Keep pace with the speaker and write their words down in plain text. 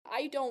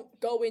I don't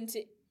go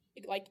into,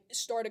 like,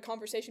 start a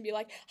conversation and be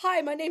like,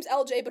 hi, my name's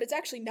LJ, but it's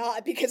actually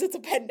not because it's a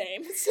pen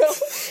name. So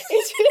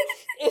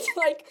it's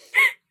like...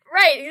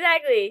 Right,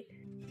 exactly.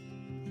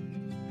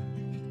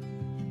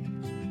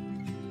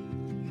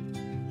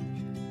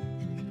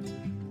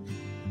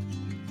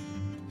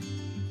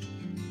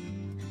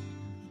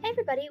 Hey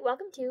everybody,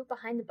 welcome to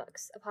Behind the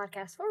Books, a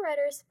podcast for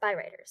writers by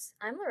writers.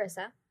 I'm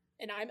Larissa.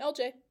 And I'm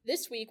LJ.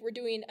 This week, we're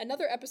doing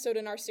another episode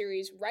in our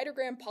series,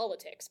 Writergram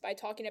Politics, by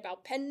talking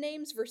about pen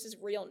names versus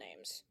real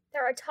names.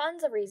 There are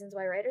tons of reasons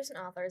why writers and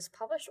authors,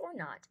 published or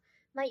not,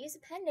 might use a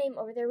pen name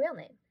over their real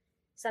name.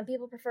 Some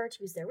people prefer to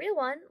use their real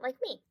one, like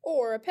me.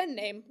 Or a pen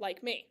name,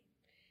 like me.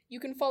 You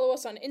can follow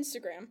us on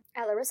Instagram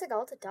at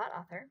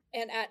larissagalt.author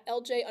and at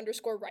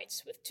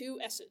LJ_writes with 2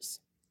 S's.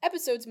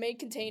 Episodes may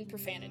contain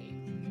profanity.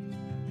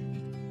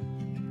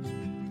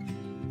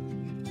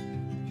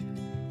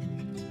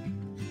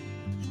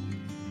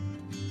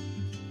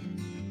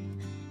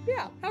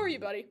 Yeah, how are you,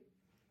 buddy?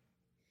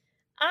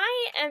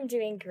 I am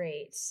doing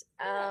great.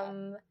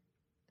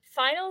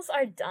 Finals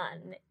are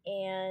done,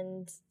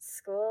 and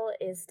school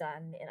is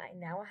done, and I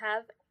now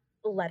have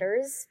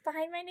letters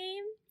behind my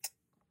name.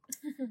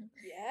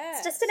 Yes.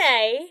 It's just an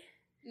A.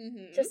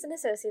 Mm-hmm. Just an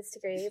associate's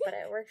degree, but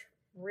I worked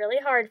really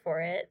hard for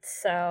it,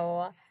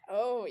 so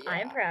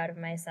I'm proud of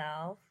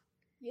myself.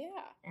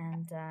 Yeah.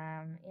 And,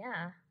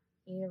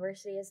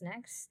 university is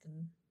next,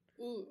 and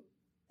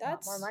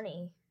that's... a lot more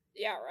money.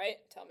 Yeah, right?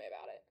 Tell me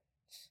about it.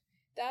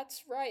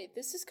 That's right.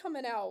 This is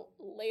coming out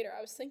later.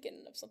 I was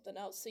thinking of something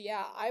else. So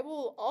yeah, I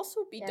will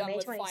also be done May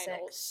with 26th.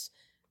 finals.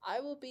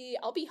 I'll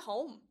be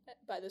home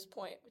by this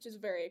point, which is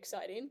very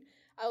exciting.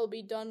 I will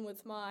be done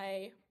with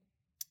my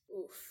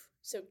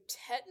so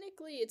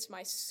technically it's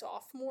my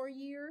sophomore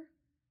year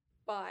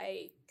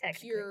by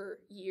pure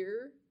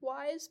year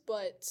wise,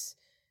 but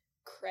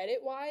credit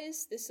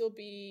wise, this will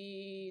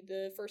be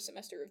the first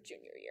semester of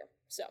junior year.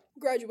 So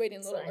graduating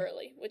a little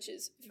early, which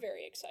is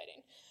very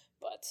exciting.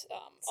 But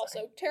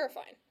also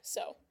terrifying.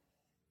 So,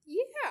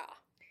 yeah.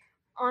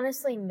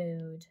 Honestly,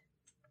 mood.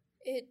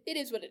 It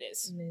is what it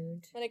is.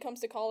 Mood. When it comes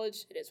to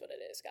college, it is what it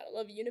is. Gotta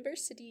love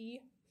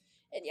university.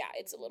 And yeah,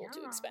 it's a little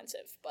too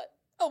expensive, but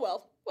oh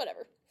well,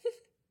 whatever.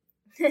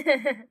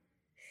 I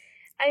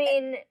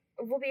mean,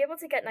 we'll be able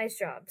to get nice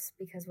jobs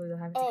because we will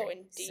have a degree. Oh,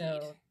 indeed.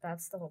 So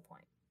that's the whole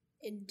point.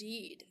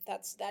 Indeed.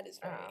 That is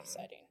very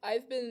exciting.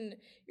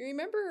 You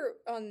remember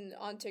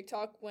on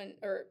TikTok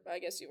or I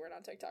guess you weren't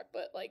on TikTok,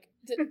 but like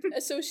the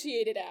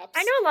associated apps.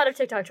 I know a lot of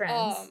TikTok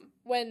trends.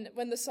 When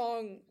the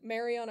song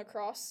Mary on a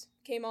Cross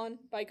came on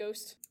by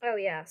Ghost. Oh,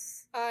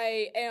 yes.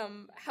 I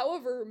am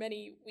however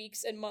many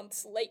weeks and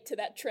months late to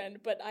that trend,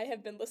 but I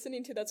have been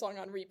listening to that song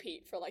on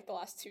repeat for like the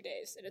last 2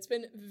 days, and it's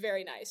been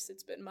very nice.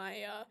 It's been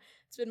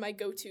my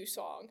go-to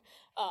song.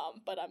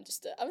 But I'm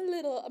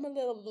a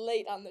little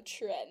late on the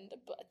trend,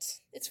 but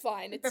it's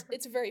fine.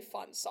 It's a very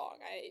fun song.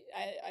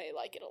 I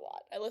like it a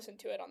lot. I listen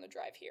to it on the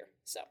drive here.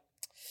 So,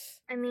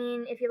 I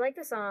mean, if you like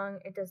the song,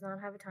 it does not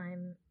have a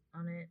time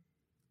on it.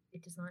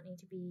 It does not need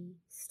to be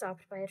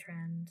stopped by a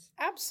trend.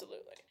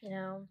 Absolutely. You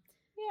know?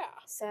 Yeah.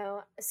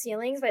 So,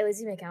 Ceilings by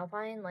Lizzie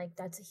McAlpine, like,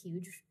 that's a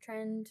huge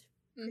trend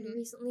pretty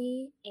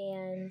recently.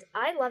 And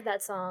I love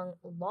that song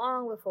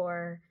long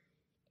before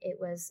it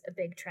was a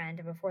big trend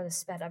and before the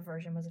sped up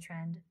version was a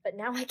trend. But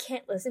now I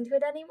can't listen to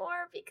it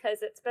anymore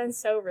because it's been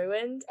so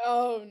ruined.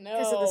 Oh, no.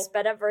 Because of the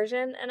sped up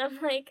version. And I'm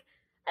like,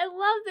 I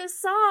love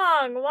this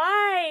song.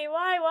 Why?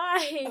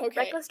 Okay.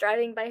 Reckless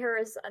Driving by her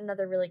is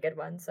another really good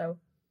one, so...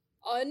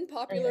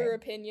 Unpopular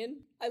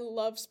opinion, I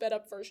love sped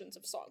up versions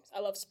of songs.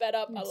 I love sped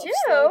up, I love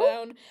slow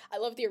down, I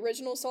love the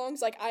original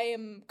songs. Like, I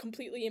am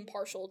completely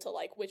impartial to,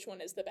 like, which one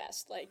is the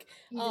best. Like,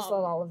 you just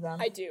love all of them.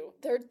 I do.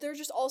 They're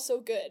just all so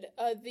good.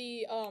 I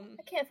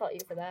can't fault you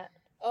for that.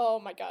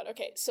 Oh my god,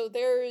 okay. So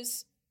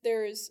there's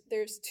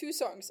 2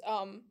 songs.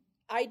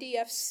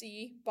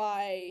 IDFC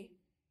by...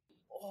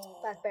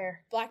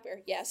 Black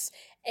Bear, yes.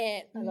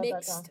 And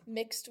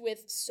mixed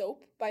with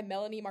Soap by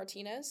Melanie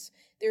Martinez.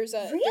 There's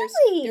an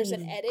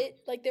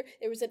edit, like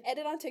there was an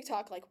edit on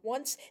TikTok, like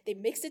once they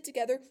mixed it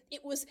together,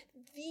 it was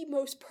the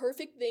most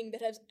perfect thing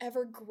that has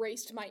ever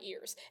graced my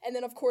ears. And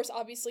then of course,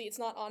 obviously it's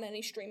not on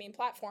any streaming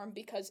platform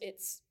because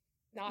it's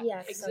not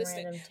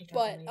existent.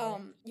 But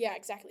yeah,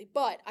 exactly.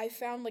 But I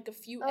found like a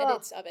few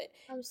edits of it.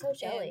 I'm so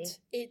jelly.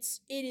 It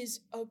is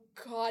a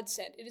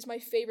godsend. It is my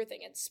favorite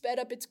thing. And sped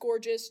up, it's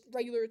gorgeous.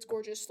 Regular, it's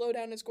gorgeous. Slow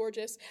down, it's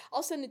gorgeous.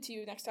 I'll send it to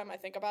you next time I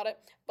think about it.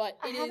 But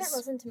I haven't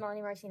listened to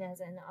Melanie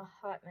Martinez in a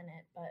hot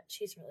minute, but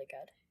she's really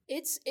good.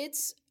 It's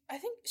I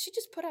think she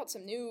just put out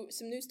some new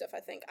stuff, I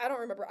think. I don't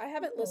remember. I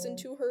haven't listened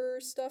to her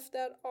stuff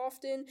that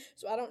often,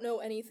 so I don't know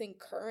anything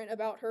current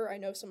about her. I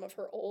know some of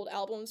her old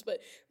albums, but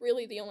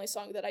really the only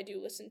song that I do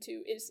listen to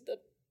is the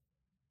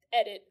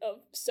edit of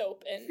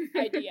Soap and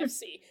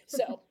IDFC.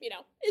 So,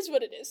 is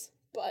what it is.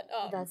 But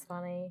that's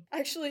funny.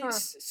 Actually,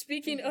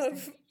 speaking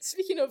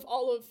of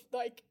all of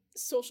like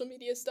social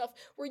media stuff.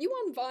 Were you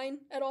on Vine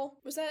at all?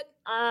 Was that?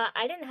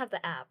 I didn't have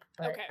the app,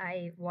 but Okay.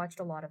 I watched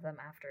a lot of them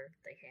after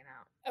they came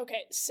out.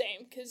 Okay,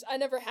 same, because I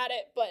never had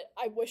it, but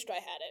I wished I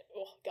had it.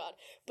 Oh god.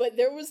 But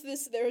there was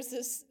this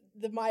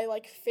my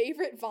like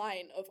favorite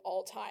Vine of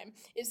all time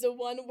is the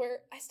one where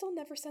I still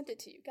never sent it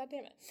to you. God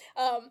damn it.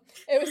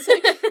 It was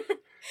like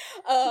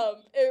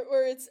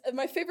where it's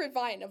my favorite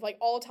Vine of like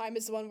all time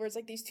is the one where it's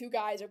like these two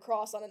guys are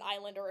crossed on an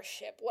island or a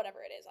ship, whatever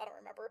it is, I don't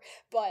remember.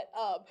 But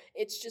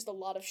it's just a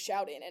lot of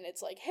shouting, and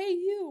it's like, hey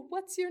you,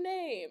 what's your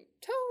name?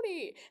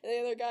 Tony. And the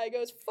other guy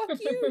goes, fuck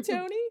you,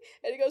 Tony.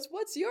 And he goes,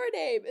 what's your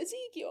name?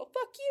 Ezekiel.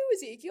 Fuck you,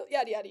 Ezekiel.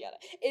 Yada yada yada.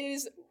 It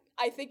is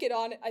I think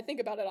about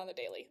it on the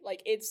daily.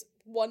 Like, it's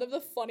one of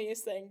the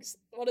funniest things,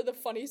 one of the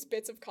funniest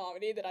bits of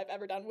comedy that I've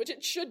ever done, which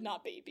it should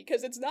not be,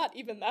 because it's not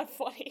even that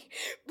funny.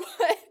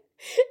 But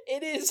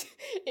it is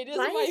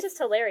Mine is just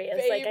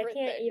hilarious. Like, I can't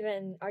thing.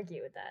 even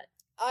argue with that.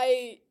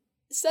 I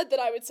said that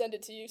I would send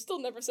it to you, still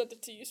never sent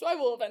it to you, so I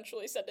will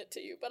eventually send it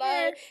to you. But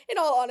in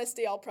all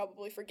honesty, I'll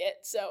probably forget,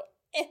 so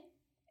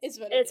it's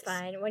what it is. It's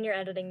fine. When you're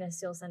editing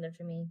this, you'll send it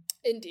to me.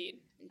 Indeed.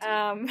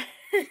 But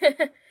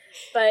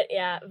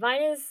yeah,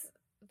 Vine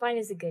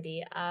is a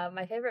goodie.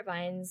 My favorite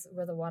Vines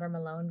were the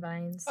Watermelon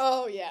Vines.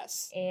 Oh,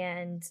 yes.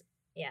 And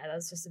yeah,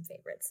 those are some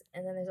favorites.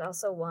 And then there's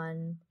also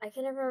one, I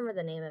can never remember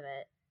the name of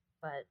it,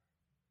 but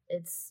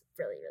it's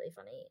really, really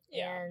funny.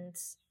 Yeah. And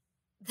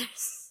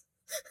there's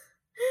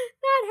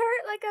that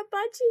hurt like a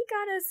butt cheek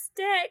on a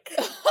stick.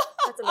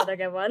 That's another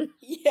good one.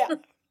 Yeah.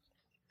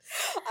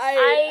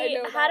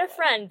 I had a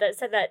friend that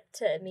said that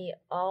to me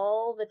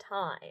all the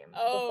time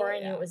before I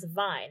knew it was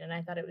Vine, and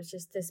I thought it was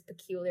just this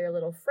peculiar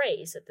little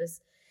phrase that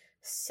this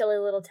silly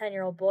little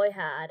 10-year-old boy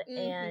had,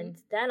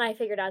 and then I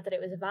figured out that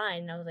it was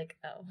Vine, and I was like,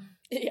 oh.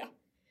 Yeah.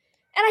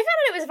 And I found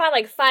out it was Vine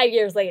like 5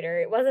 years later.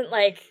 It wasn't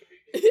like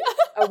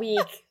a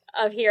week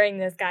of hearing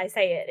this guy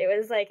say it. It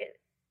was like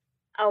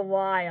a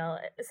while.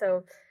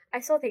 So I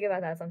still think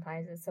about that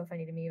sometimes. It's so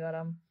funny to me, but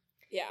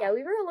yeah,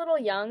 we were a little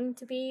young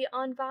to be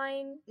on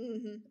Vine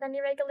with any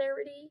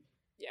regularity.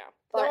 Yeah.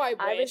 But I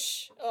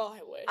wish. I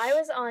wish. I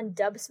was on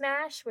Dub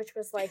Smash, which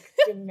was like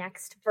the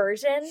next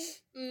version.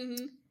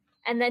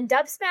 And then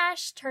Dub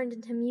Smash turned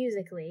into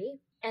Musical.ly,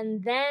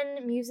 and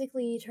then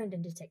Musical.ly turned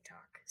into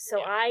TikTok. So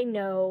yeah. I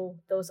know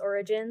those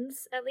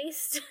origins, at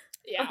least.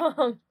 Yeah.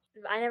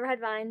 I never had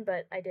Vine,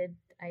 but I did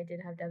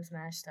have Dub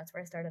Smash. That's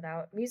where I started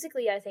out.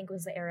 Musical.ly, I think,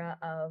 was the era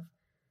of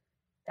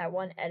that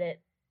one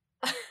edit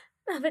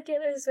of a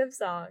Taylor Swift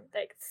song.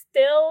 Like,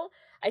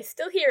 I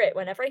still hear it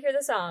whenever I hear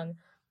the song.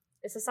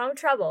 It's the song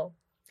Trouble.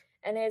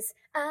 And it's,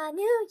 I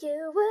knew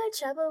you were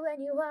trouble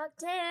when you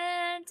walked in.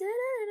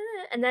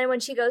 Da-da-da-da. And then when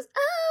she goes,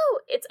 oh,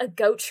 it's a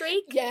goat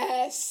shriek.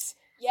 Yes.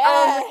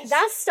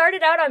 That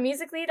started out on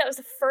Musical.ly. That was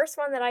the first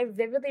one that I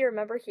vividly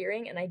remember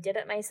hearing, and I did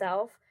it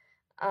myself.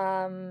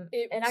 And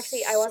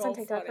actually, I was on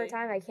TikTok for a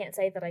time. I can't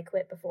say that I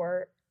quit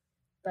before,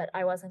 but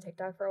I was on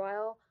TikTok for a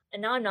while.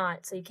 And now I'm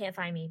not, so you can't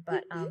find me.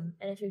 But and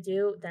if you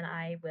do, then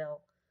I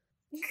will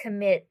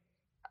commit.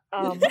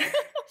 I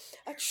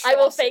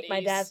will fake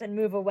my death and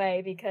move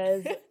away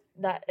because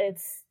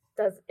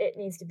it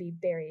needs to be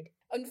buried.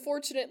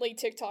 Unfortunately,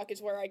 TikTok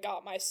is where I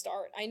got my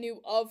start. I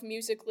knew of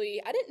Musical.ly.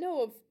 I didn't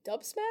know of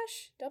Dub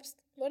Smash,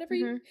 whatever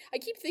you. I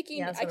keep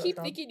thinking. I keep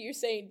thinking you're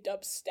saying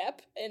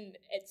dubstep, and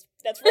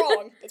that's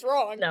wrong. That's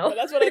wrong. No, but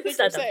that's what I think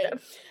you're saying.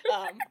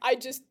 I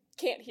just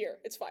can't hear.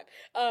 It's fine.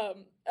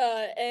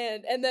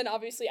 And then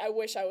obviously I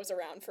wish I was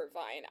around for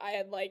Vine.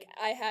 I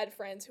had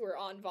friends who were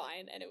on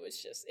Vine, and it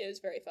was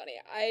very funny.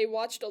 I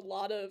watched a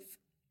lot of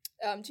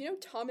do you know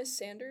Thomas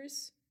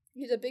Sanders?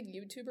 He's a big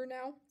YouTuber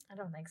now. I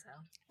don't think so.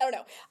 I don't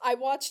know. I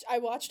watched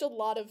a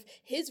lot of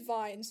his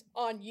Vines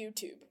on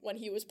YouTube when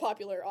he was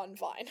popular on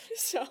Vine.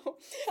 So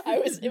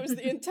it was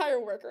the entire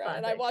workaround,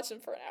 and I watched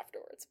him for it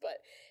afterwards.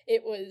 But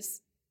it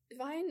was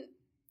Vine.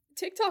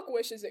 TikTok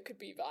wishes it could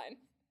be Vine.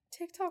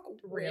 TikTok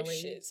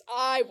wishes.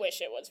 I wish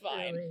it was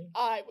Vine. Really?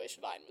 I wish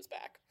Vine was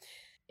back.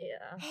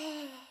 Yeah.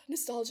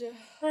 Nostalgia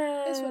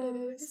is what it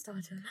is.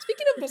 Nostalgia.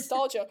 Speaking of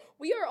nostalgia,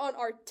 we are on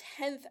our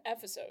 10th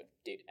episode,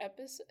 dude.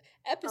 Episode.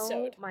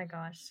 Oh my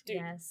gosh. Dude.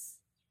 Yes.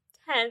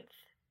 10th.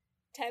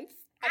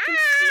 I can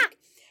speak.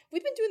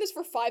 We've been doing this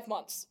for 5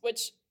 months,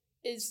 which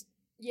is,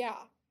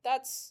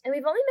 that's... And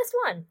we've only missed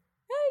one.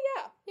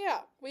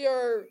 Yeah. We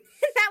are...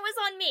 That was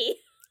on me.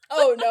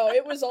 Oh, no,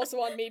 it was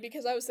also on me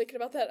because I was thinking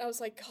about that. I was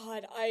like,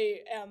 God,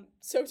 I am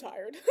so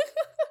tired.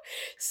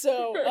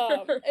 So,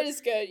 it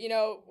is good. You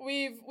know,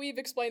 we've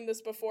explained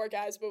this before,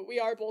 guys, but we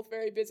are both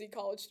very busy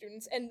college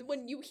students. And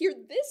when you hear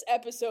this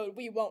episode,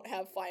 we won't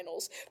have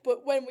finals.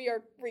 But when we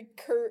are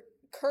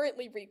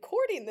currently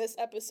recording this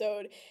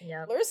episode,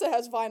 Larissa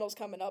has finals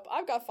coming up.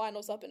 I've got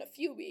finals up in a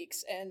few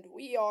weeks, and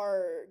we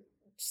are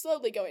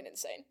slowly going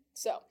insane.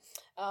 So,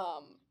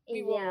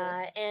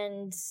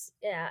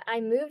 I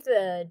moved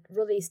the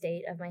release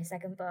date of my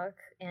second book,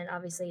 and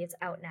obviously it's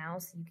out now,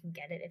 so you can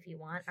get it if you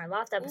want. Our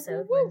last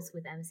episode was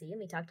with MC, and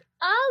we talked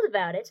all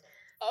about it.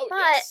 Oh,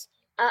 but,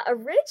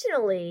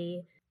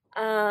 originally,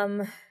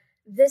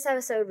 this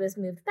episode was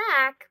moved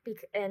back,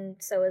 and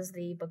so was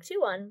the book 2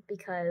 one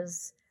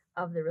because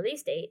of the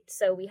release date.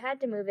 So we had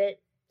to move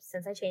it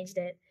since I changed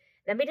it.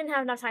 Then we didn't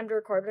have enough time to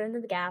record it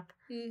into the gap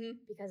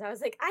because I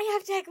was like, I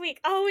have tech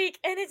week all week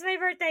and it's my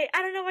birthday.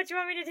 I don't know what you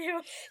want me to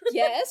do.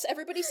 Yes,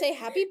 everybody say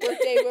happy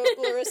birthday,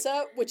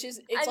 Larissa, which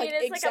is it's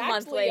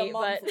exactly a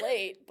month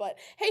late. But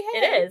hey,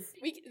 it is.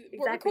 We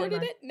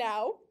recorded it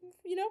now.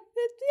 You know,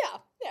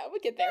 we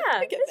get there.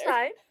 Yeah, it's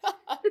fine.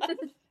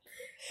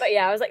 But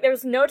yeah, I was like, there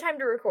was no time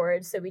to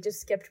record, so we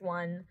just skipped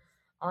one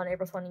on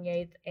April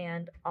 28th,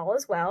 and all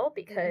is well,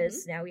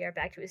 because now we are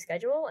back to a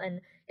schedule,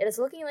 and it is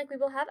looking like we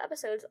will have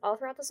episodes all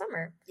throughout the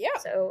summer. Yeah.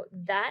 So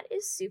that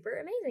is super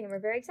amazing, and we're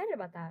very excited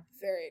about that.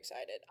 Very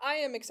excited. I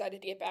am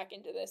excited to get back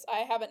into this. I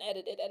haven't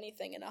edited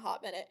anything in a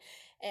hot minute,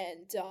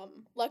 and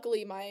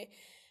luckily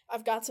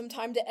I've got some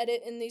time to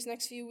edit in these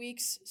next few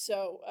weeks,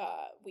 so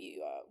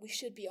we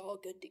should be all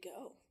good to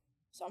go.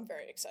 So I'm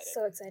very excited.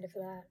 So excited for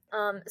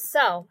that.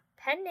 So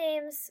pen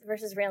names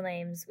versus real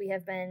names. We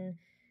have been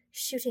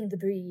shooting the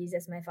breeze,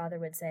 as my father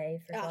would say,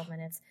 for 12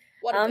 minutes.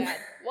 What a dad.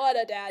 What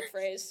a dad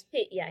phrase.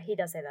 He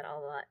does say that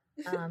all a lot.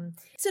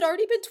 Has it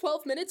already been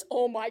 12 minutes?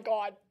 Oh my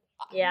god.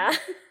 Yeah. It's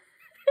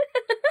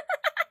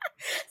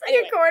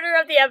like a quarter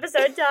of the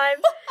episode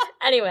time.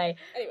 Anyway,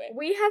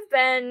 we have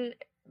been,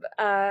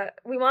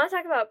 we want to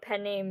talk about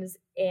pen names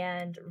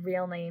and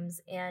real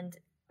names, and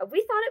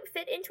we thought it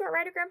fit into our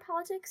Writergram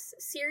Politics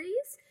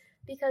series,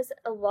 because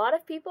a lot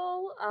of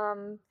people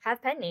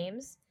have pen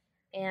names.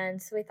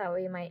 And so we thought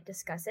we might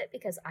discuss it,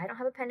 because I don't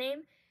have a pen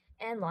name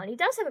and Lonnie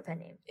does have a pen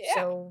name. Yeah.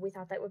 So we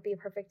thought that would be a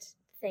perfect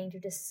thing to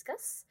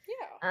discuss.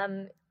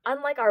 Yeah.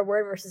 Unlike our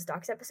Word versus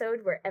Docs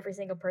episode, where every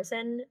single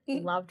person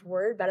loved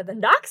Word better than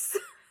Docs.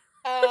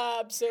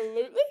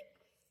 Absolutely.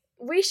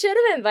 We should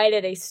have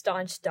invited a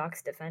staunch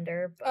Docs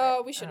defender.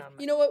 But, we should have.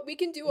 You know what? We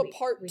can do a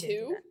part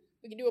 2.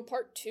 We can do a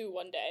part 2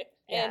 one day.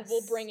 And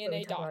we'll bring in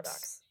a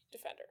Docs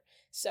defender.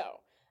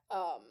 So,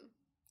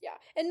 yeah,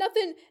 and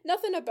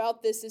nothing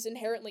about this is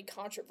inherently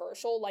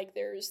controversial. Like,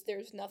 there's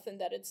nothing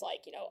that it's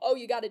like, you know, oh,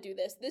 you got to do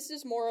this. This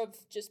is more of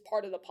just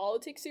part of the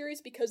politics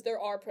series, because there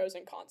are pros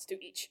and cons to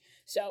each.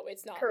 So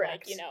it's not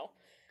like, you know,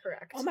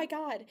 oh my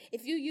god,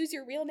 if you use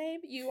your real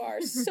name, you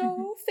are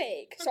so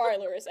fake. Sorry,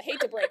 Larissa, hate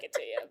to break it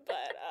to you,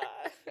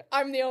 but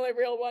I'm the only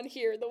real one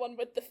here, the one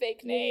with the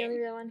fake name.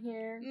 You're the only real one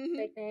here,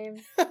 fake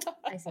name.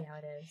 I see how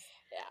it is.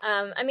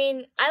 Yeah. I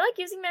mean, I like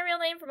using my real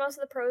name for most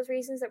of the pros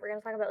reasons that we're going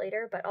to talk about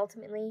later, but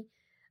ultimately,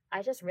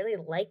 I just really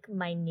like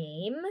my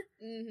name.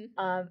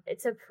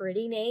 It's a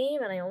pretty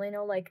name, and I only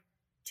know, like,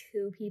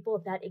 2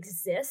 people that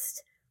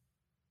exist,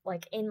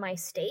 like, in my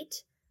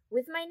state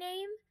with my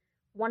name.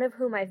 One of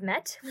whom I've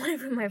met, one of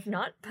whom I've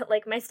not. But,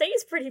 like, my state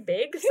is pretty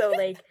big, so,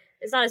 like,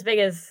 it's not as big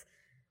as,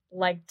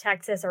 like,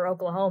 Texas or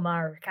Oklahoma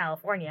or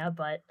California,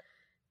 but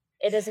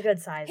it is a good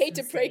size. Hate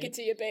to break it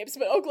to you, babes,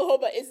 but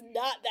Oklahoma is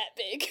not that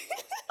big.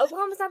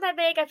 Oklahoma's not that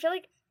big. I feel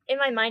like, in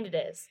my mind, it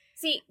is.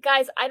 See,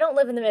 guys, I don't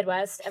live in the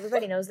Midwest.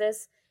 Everybody knows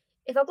this.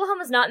 If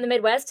Oklahoma's not in the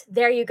Midwest,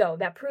 there you go.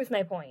 That proves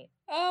my point.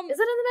 Is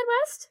it in the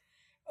Midwest?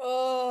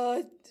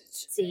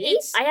 See?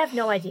 I have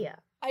no idea.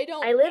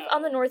 I live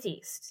on the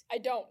Northeast. I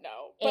don't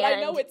know. But I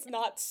know it's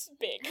not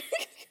big.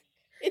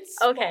 It's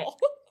small. Okay.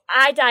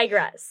 I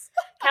digress.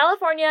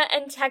 California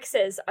and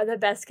Texas are the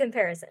best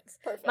comparisons.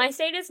 Perfect. My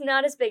state is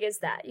not as big as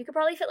that. You could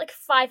probably fit like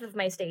 5 of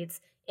my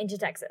states into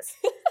Texas.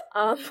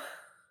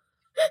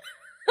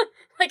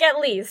 Like, at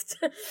least.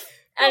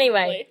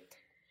 Anyway.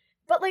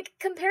 But, like,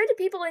 compared to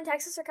people in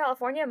Texas or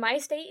California, my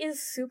state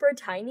is super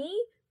tiny,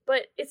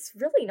 but it's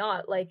really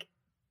not. Like,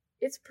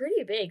 it's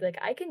pretty big. Like,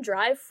 I can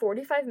drive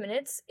 45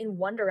 minutes in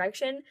one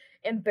direction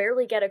and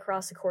barely get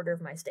across a quarter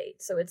of my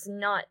state. So it's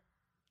not,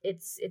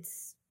 it's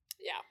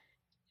yeah.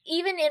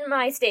 Even in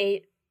my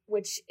state,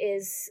 which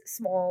is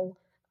small,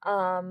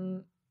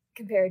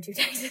 compared to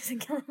Texas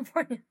and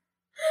California,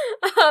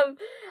 I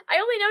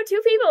only know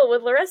 2 people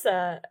with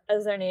Larissa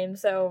as their name,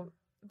 so...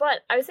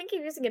 But I was thinking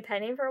of using a pen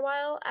name for a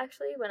while,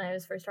 actually, when I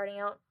was first starting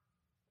out.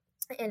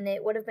 And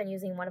it would have been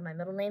using one of my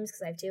middle names,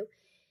 because I have 2.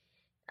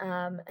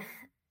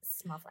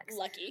 Small flex.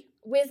 Lucky.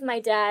 With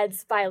my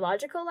dad's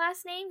biological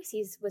last name, because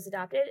he was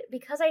adopted,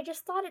 because I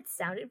just thought it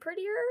sounded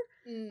prettier.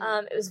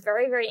 It was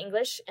very, very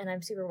English, and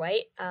I'm super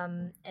white,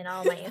 and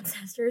all my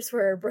ancestors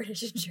were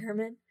British and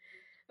German.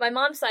 My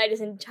mom's side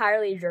is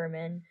entirely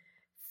German.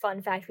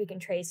 Fun fact, we can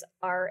trace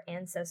our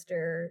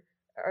ancestor,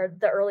 or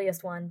the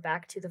earliest one,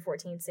 back to the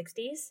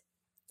 1460s.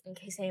 In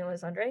case anyone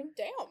was wondering.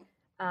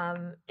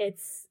 Damn.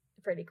 It's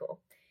pretty cool.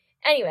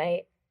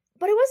 Anyway,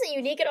 but it wasn't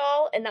unique at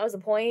all, and that was the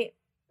point.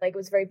 Like, it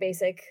was very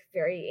basic,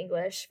 very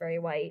English, very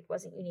white,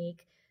 wasn't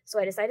unique. So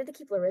I decided to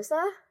keep Larissa,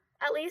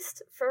 at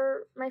least,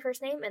 for my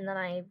first name, and then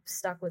I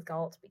stuck with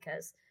Galt,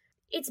 because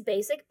it's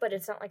basic, but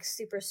it's not, like,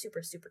 super,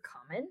 super, super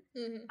common,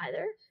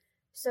 either.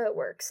 So it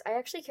works. I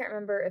actually can't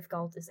remember if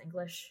Galt is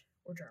English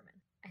or German.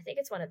 I think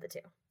it's one of the 2.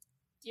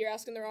 You're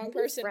asking the wrong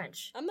person.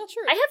 French. I'm not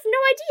sure. I have no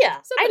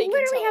idea. I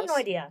literally have no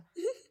idea.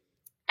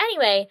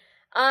 Anyway,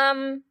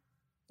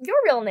 your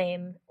real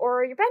name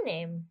or your pen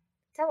name.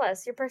 Tell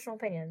us your personal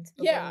opinions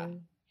before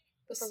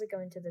before we go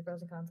into the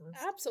pros and cons list?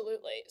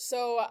 Absolutely.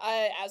 So,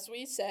 as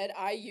we said,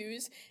 I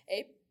use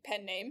a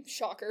pen name.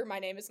 Shocker, my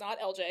name is not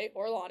LJ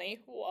or Lonnie.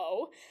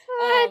 Whoa.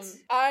 What?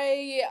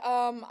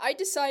 I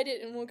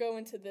decided, and we'll go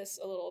into this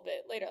a little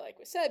bit later, like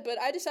we said, but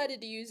I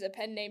decided to use a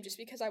pen name just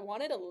because I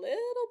wanted a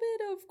little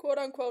bit of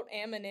quote-unquote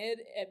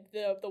anonymity,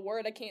 the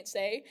word I can't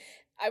say.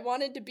 I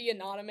wanted to be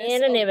anonymous.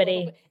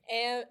 Anonymity.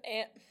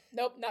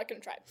 Nope, not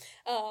gonna try.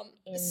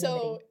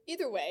 So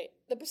either way,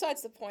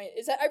 besides the point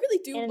is that I really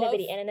do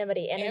anonymity.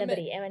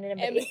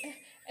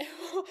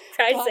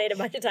 Try to say it a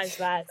bunch of times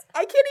fast.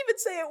 I can't even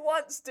say it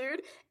once,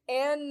 dude.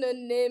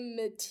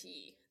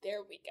 Anonymity.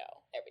 There we go.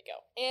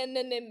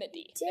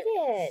 Anonymity. Did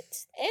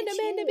it?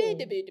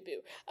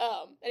 Anonymity.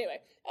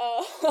 Anyway.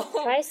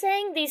 Try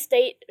saying the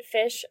state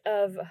fish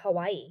of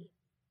Hawaii.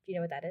 Do you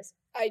know what that is?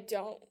 I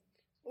don't.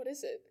 What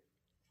is it?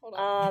 Hold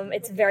on.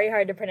 It's very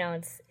hard to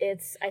pronounce. I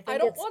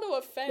don't want to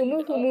offend.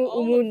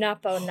 Umu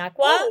Napo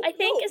Nakwa, I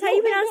think is how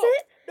you pronounce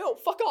it. No,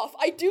 fuck off.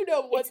 I do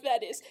know what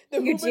that is.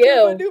 You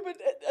do.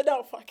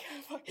 No, fuck.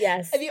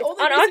 Yes. And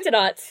on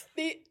Octonauts.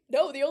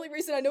 The only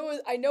reason I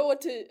know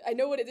what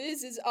it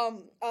is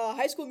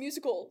High School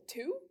Musical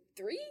 2,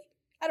 3?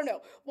 I don't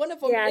know. One of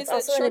them is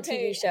that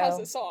Sharpay has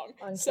a song.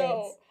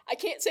 So I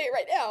can't say it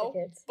right now,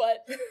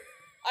 but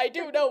I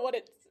do know what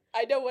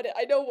I know what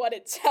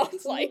it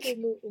sounds like.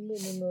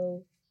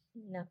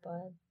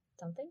 Napa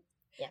something?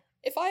 Yeah.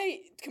 If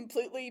I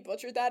completely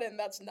butchered that and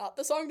that's not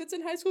the song that's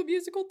in High School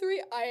Musical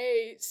 3,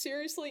 I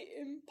seriously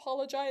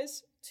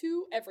apologize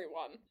to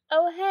everyone.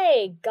 Oh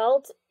hey,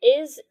 Galt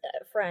is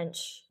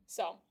French.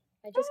 So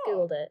I just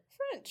googled it.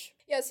 French.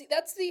 Yeah, see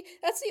that's the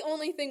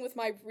only thing with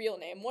my real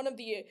name. One of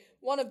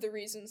the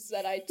reasons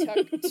that I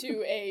took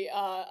to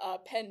a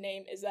pen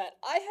name is that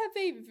I have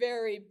a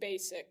very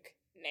basic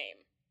name.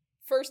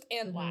 First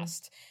and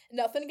last.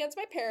 Nothing against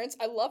my parents.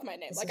 I love my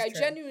name. I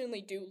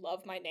genuinely do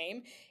love my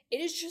name.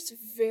 It is just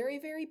very,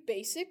 very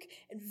basic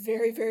and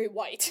very, very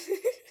white.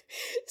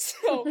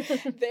 So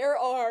there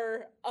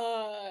are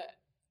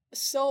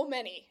so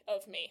many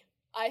of me.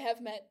 I have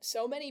met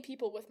so many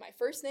people with my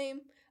first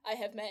name. I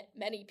have met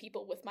many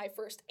people with my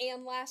first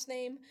and last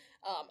name.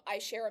 I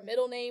share a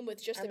middle name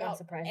with just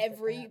about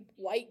every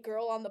white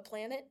girl on the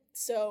planet.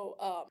 So,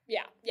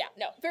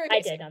 very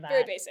basic. I did know that.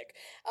 Very basic.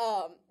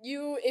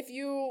 If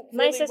you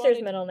my really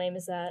sister's middle name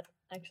is that,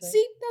 actually.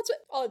 See, that's what,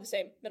 all have the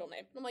same middle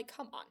name. I'm like,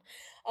 come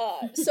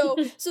on. So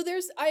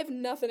I have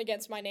nothing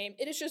against my name.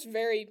 It is just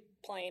very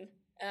plain.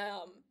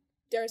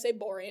 Dare I say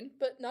boring,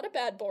 but not a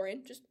bad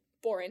boring, just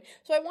boring.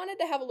 So I wanted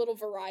to have a little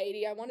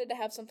variety. I wanted to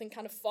have something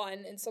kind of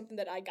fun and something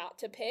that I got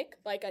to pick.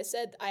 Like I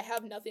said, I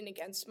have nothing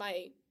against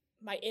my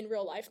in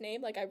real life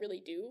name. Like I really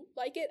do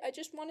like it. I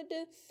just wanted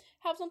to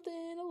have something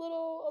a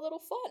little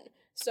fun.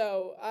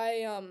 So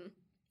I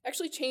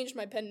actually changed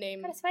my pen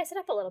name. Gotta spice it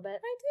up a little bit.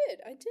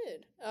 I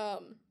did.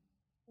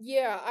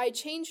 Yeah, I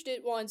changed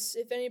it once.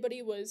 If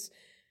anybody was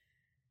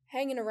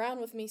hanging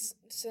around with me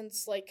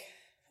since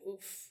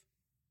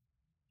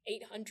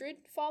 800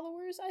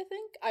 followers, I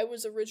think. I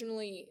was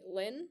originally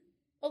Lynn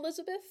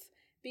Elizabeth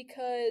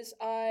because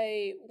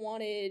I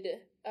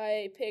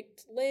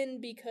picked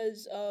Lynn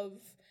because of,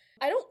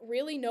 I don't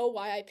really know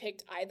why I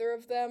picked either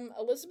of them.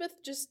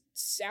 Elizabeth just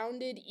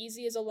sounded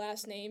easy as a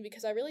last name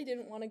because I really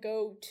didn't want to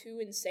go too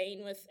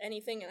insane with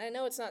anything, and I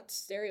know it's not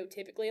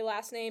stereotypically a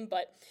last name,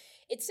 but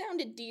it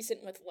sounded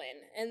decent with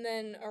Lynn. And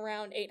then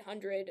around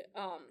 800,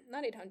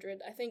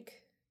 I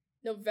think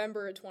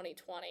November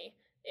 2020,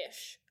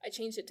 ish. I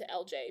changed it to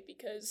LJ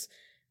because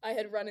I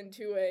had run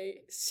into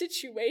a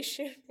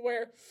situation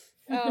where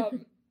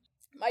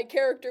my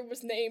character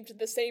was named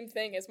the same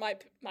thing as my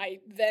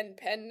then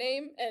pen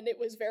name, and it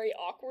was very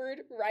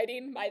awkward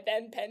writing my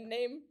then pen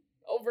name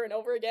over and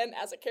over again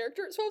as a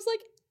character. So I was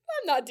like,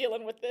 I'm not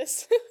dealing with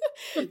this.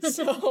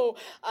 So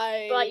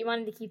But you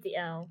wanted to keep the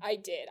L. I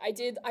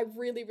did. I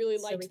really, really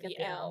liked the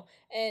L.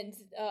 And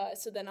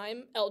so then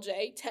I'm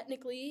LJ.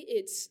 Technically,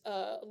 it's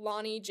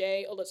Lonnie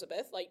J.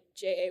 Elizabeth, like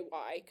Jay,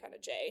 kind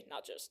of J,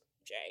 not just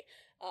J.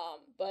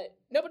 But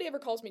nobody ever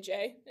calls me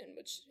J, in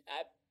which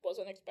I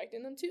wasn't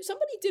expecting them to.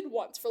 Somebody did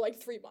once for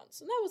 3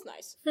 months, and that was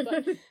nice.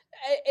 But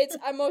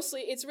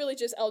it's really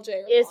just LJ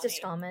or Lonnie. It's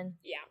just common.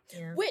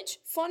 Yeah. Which,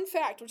 fun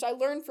fact, which I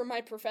learned from my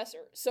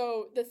professor.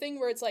 So the thing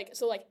where it's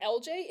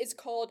LJ is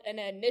called an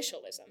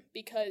initialism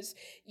because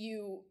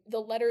the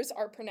letters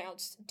are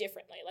pronounced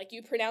differently. Like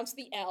you pronounce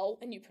the L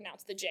and you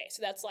pronounce the J.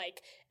 So that's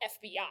like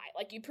FBI.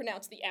 Like you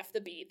pronounce the F,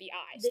 the B, the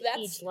I. So that's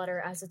each letter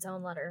as its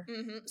own letter.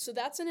 Mm-hmm. So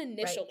that's an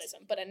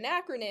initialism. Right. But an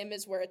acronym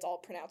is where it's all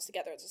pronounced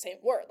together as the same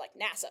word, like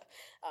NASA.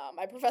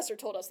 My professor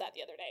told us that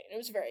the other day, and it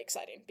was very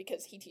exciting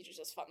because he teaches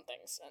us fun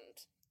things,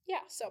 and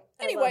yeah, so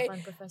anyway,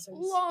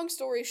 long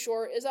story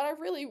short is that I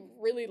really,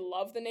 really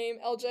love the name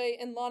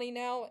LJ and Lonnie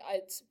now.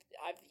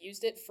 I've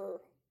used it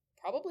for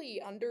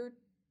probably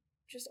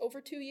just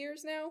over 2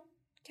 years now,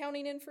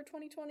 counting in for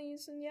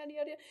 2020s and yada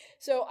yada.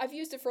 So I've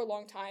used it for a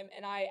long time,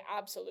 and I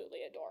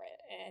absolutely adore it.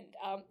 And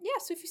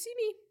so if you see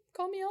me,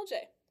 call me LJ,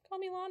 call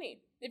me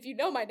Lonnie. If you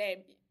know my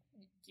name,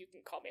 you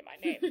can call me my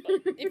name,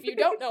 but if you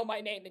don't know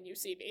my name and you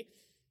see me,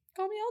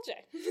 Call me LJ.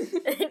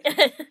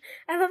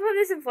 I love how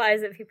this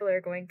implies that people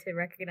are going to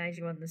recognize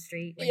you on the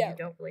street when you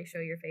don't really show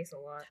your face a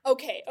lot.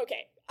 Okay.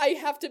 I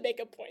have to make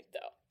a point,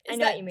 though. I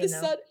know what you mean,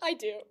 though. I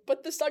do,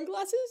 but the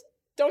sunglasses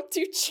don't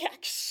do jack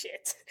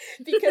shit.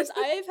 Because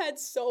I have had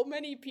so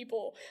many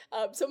people,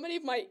 so many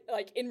of my,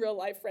 like, in real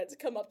life friends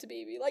come up to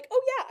me and be like,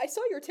 oh yeah, I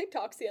saw your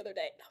TikToks the other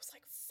day. And I was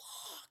like,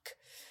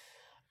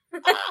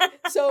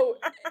 fuck. So...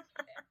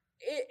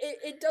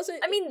 It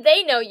doesn't... I mean,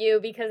 they know you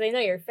because they know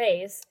your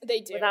face.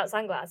 They do. Without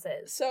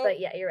sunglasses. So, but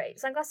yeah, you're right.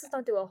 Sunglasses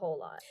don't do a whole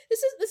lot.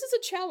 This is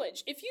a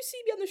challenge. If you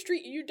see me on the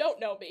street and you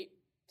don't know me,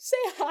 say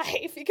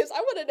hi, because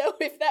I want to know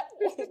if that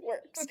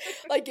works.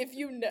 Like, if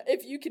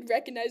you can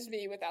recognize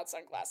me without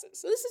sunglasses.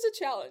 So this is a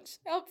challenge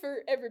out for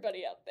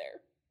everybody out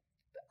there.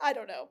 I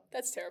don't know.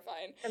 That's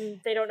terrifying.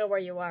 And they don't know where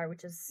you are,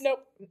 which is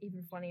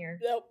even funnier.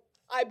 Nope.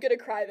 I'm gonna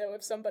cry, though,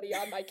 if somebody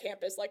on my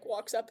campus, like,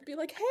 walks up and be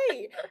like,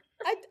 hey,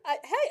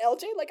 hey,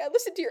 LJ, like, I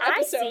listened to your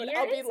episode.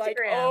 I'll be like,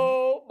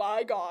 oh,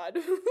 my God.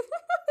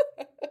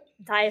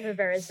 Die of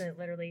embarrassment,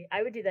 literally.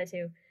 I would do that,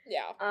 too.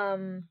 Yeah.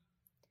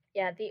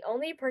 Yeah, the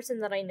only person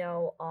that I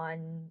know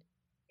on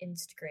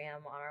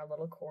Instagram, on our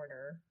little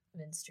corner of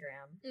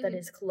Instagram, that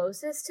is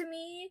closest to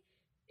me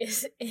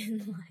is in,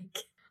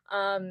 like,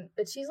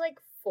 but she's, like,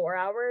 4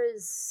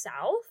 hours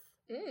south.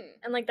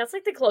 And, like, that's,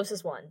 like, the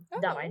closest one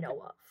that I know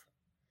of.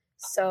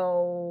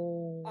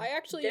 So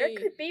there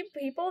could be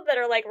people that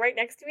are like right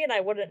next to me and I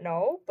wouldn't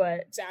know,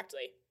 but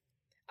exactly.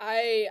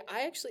 I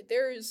actually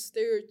there are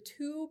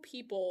three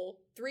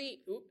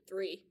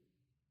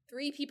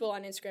people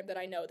on Instagram that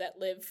I know that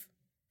live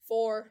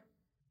four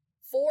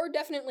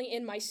definitely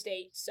in my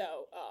state.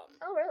 So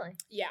oh really?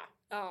 Yeah.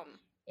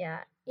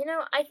 Yeah. You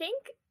know, I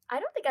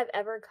don't think I've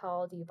ever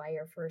called you by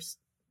your first,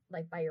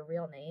 like, by your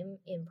real name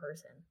in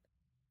person.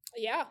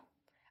 Yeah.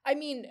 I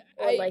mean,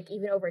 or like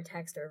even over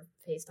text or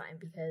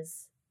FaceTime,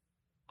 because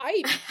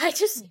I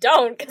just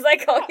don't, because I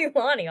call you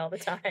Lonnie all the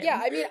time.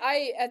 Yeah, I mean,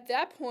 at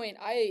that point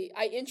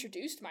I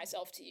introduced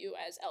myself to you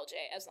as LJ,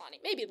 as Lonnie,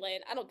 maybe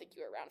Lynn. I don't think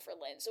you were around for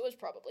Lynn, so it was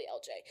probably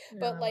LJ.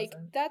 No, but like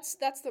that's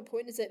the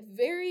point, is that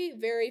very,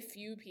 very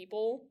few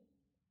people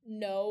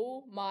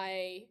know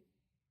my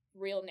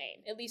real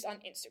name, at least on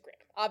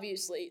Instagram.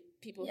 Obviously,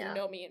 people who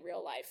know me in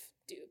real life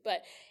do,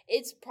 but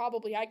it's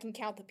probably, I can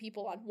count the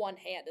people on one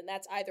hand, and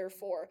that's either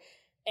for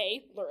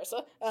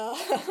Larissa,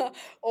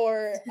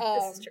 or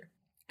This is true.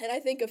 and I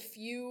think a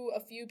few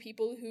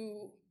people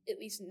who at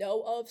least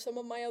know of some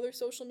of my other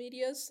social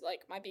medias,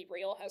 like my Be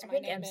Real has my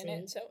name in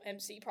it, so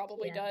MC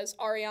probably does.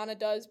 Ariana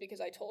does,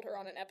 because I told her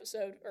on an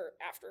episode, or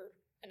after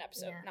an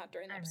episode, not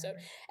during the episode.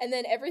 And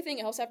then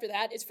everything else after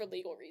that is for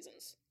legal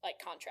reasons, like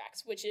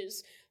contracts, which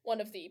is one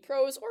of the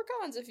pros or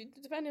cons,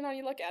 depending on how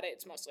you look at it.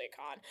 It's mostly a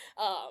con.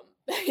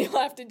 That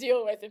you'll have to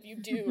deal with if you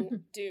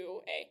do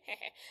a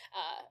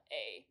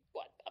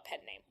pen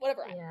name,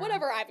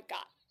 whatever I've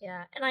got.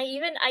 Yeah, and I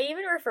even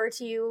refer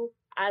to you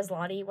as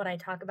Lonnie when I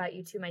talk about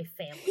you to my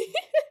family.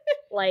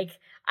 Like,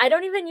 I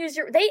don't even use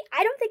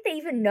I don't think they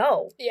even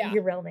know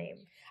your real name.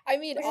 I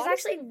mean, which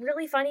honestly, is actually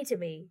really funny to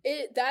me.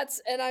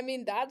 That's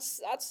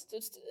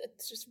just,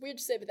 it's just weird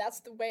to say, but that's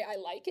the way I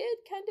like it,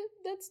 kind of.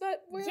 That's not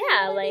where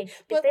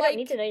but if they don't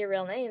need to know your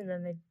real name,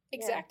 then they...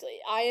 Exactly.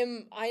 I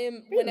am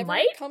they whenever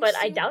might, it comes but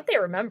I doubt they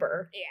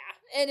remember.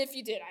 Yeah, and if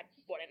you did, I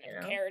wouldn't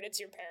have cared. It's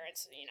your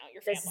parents,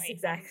 your family.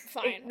 Exactly.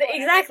 Fine.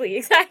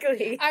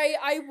 Exactly.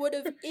 I would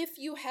have, if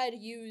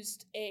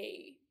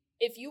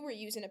you were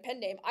using a pen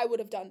name, I would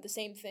have done the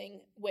same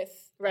thing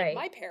with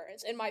my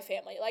parents and my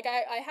family. Like,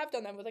 I have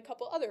done that with a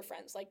couple other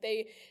friends. Like,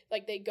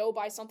 they go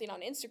by something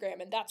on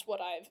Instagram, and that's what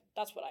I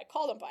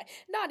call them by.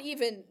 Not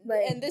even,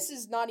 and this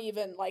is not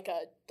even like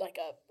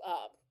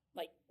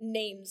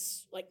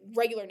names, like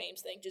regular names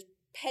thing, just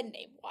pen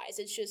name wise.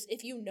 It's just,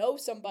 if you know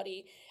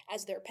somebody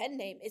as their pen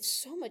name, it's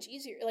so much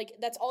easier. Like,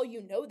 that's all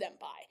you know them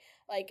by.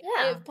 Like,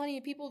 I have plenty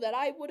of people that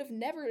I would have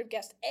never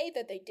guessed, A,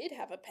 that they did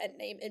have a pen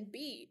name, and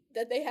B,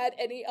 that they had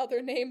any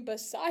other name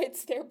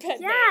besides their pen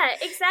name. Yeah,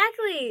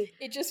 exactly.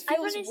 It just feels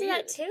weird. I went into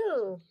that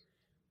too.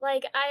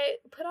 Like, I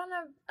put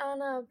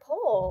on a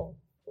poll,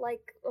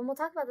 like, and we'll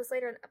talk about this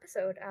later in the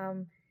episode,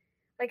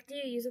 like, do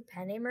you use a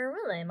pen name or a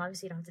real name?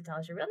 Obviously, you don't have to tell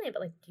us your real name,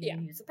 but, like, do you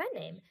use a pen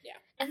name? Yeah.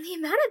 And the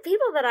amount of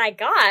people that I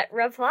got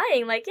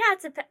replying, like, yeah,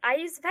 I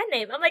use a pen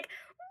name. I'm like,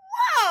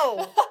 whoa!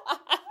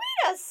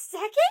 Wait a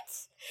second?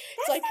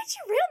 That's like, not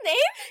your real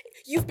name?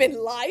 You've been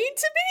lying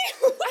to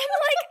me?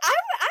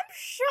 I'm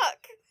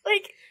shook.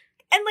 Like,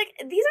 and, like,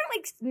 these aren't,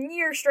 like,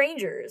 near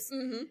strangers.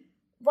 Mm-hmm.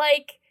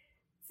 Like,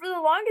 for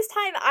the longest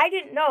time, I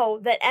didn't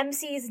know that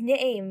MC's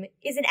name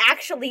isn't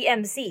actually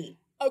MC.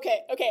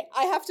 Okay.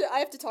 I have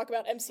to talk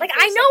about MC. Like,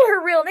 I know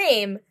her real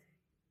name,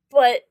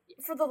 but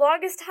for the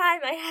longest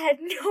time, I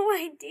had no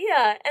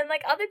idea. And,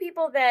 like, other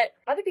people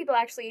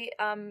actually,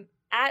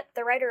 at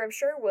the writer of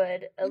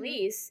Sherwood,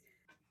 Elise,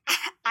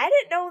 I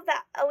didn't know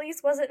that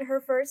Elise wasn't her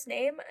first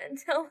name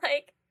until,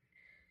 like,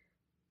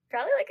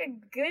 probably, like, a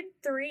good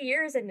 3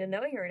 years into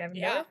knowing her, and I've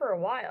known her for a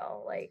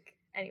while. Like,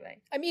 Anyway.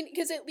 I mean,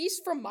 because at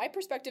least from my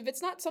perspective,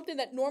 it's not something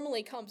that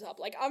normally comes up.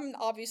 Like, I'm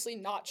obviously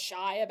not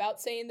shy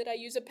about saying that I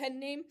use a pen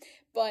name,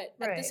 but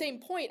at the same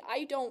point,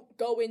 I don't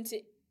go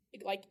into,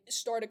 like,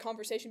 start a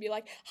conversation and be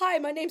like, hi,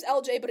 my name's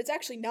LJ, but it's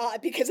actually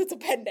not because it's a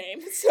pen name.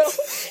 So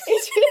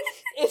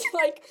it's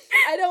like,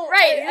 I don't...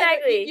 Right,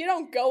 exactly. You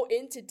don't go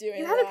into doing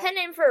You have a pen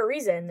name for a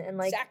reason, and,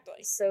 like...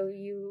 Exactly. So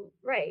you...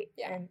 Right.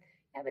 Yeah. And...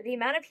 Yeah, but the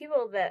amount of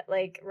people that,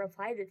 like,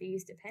 replied that they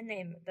used a pen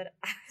name, that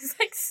I was,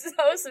 like, so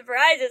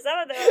surprised at some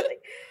of them. I was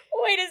like,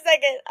 wait a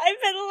second, I've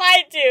been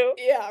lied to.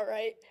 Yeah,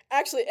 right.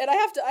 Actually, and I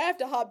have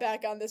to hop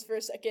back on this for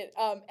a second.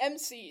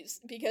 MCs,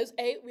 because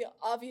we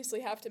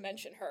obviously have to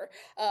mention her.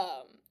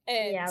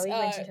 And yeah, we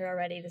mentioned her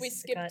already.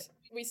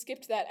 We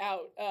skipped that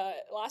out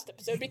last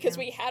episode because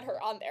we had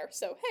her on there.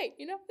 So hey,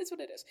 it's what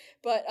it is.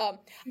 But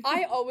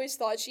I always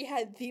thought she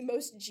had the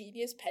most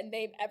genius pen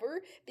name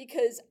ever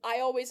because I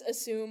always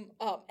assume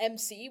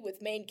MC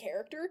with main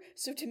character.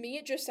 So to me,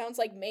 it just sounds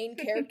like main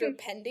character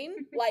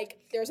pending. Like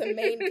there's a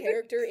main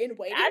character in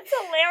waiting. That's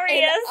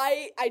hilarious.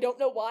 And I don't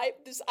know why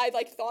I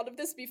thought of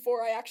this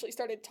before I actually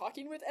started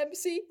talking with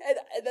MC, and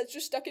that's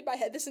just stuck in my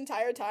head this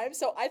entire time.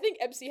 So I think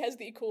MC has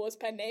the coolest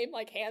pen name,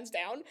 like hands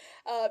down,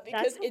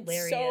 because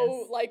it's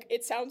so like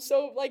it sounds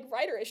so like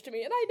writerish to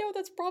me, and I know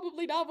that's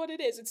probably not what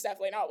it is. It's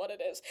definitely not what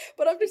it is,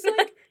 but I'm just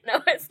like,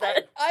 no, it's not.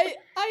 I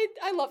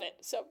love it.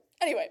 So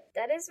anyway,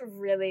 that is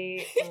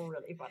really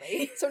really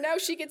funny. So now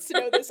she gets to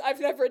know this. I've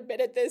never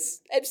admitted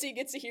this. MC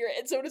gets to hear it,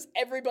 and so does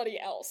everybody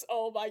else.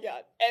 Oh my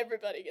god,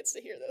 everybody gets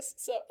to hear this.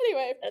 So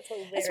anyway, that's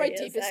hilarious. That's my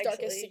deepest,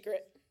 darkest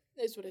secret.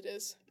 Is what it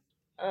is.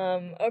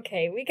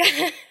 Okay, we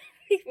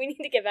need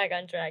to get back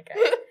on track, guys.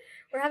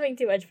 We're having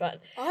too much fun.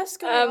 Us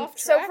going off track,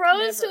 so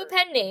pros never. to a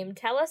pen name.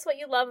 Tell us what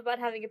you love about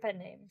having a pen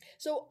name.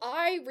 So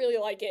I really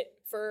like it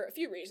for a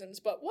few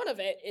reasons, but one of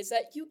it is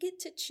that you get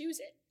to choose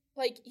it.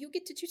 Like, you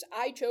get to choose.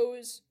 I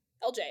chose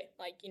LJ,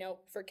 like,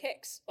 for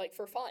kicks, like,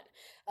 for fun.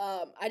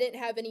 I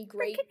didn't have any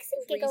great for kicks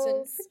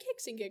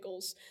and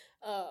giggles.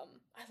 I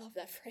love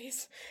that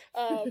phrase.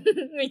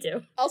 Me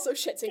too. Also,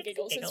 shits and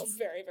giggles is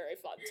very, very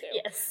fun too.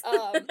 Yes.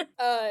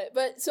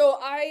 But so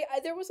I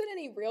there wasn't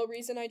any real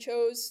reason I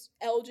chose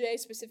LJ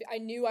specific. I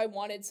knew I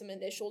wanted some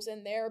initials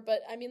in there,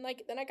 but I mean,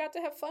 like, then I got to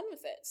have fun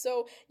with it.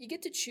 So you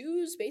get to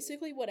choose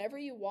basically whatever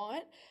you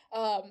want.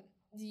 I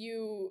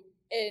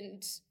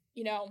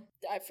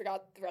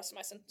forgot the rest of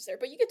my sentence there,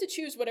 but you get to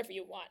choose whatever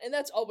you want, and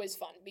that's always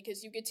fun,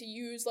 because you get to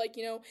use, like,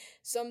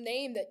 some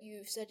name that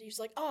you've said, you're just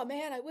like, oh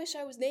man, I wish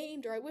I was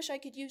named, or I wish I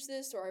could use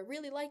this, or I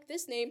really like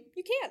this name.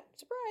 You can't.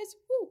 Surprise.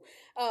 Woo.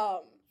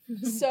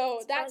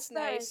 So that's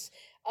nice.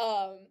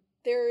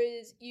 There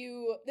is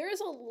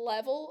a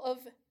level of,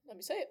 let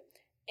me say it,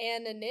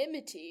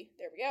 anonymity,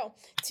 there we go,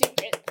 to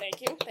it.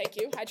 Thank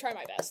you, I try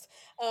my best.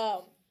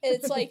 And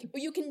it's like,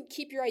 you can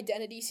keep your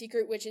identity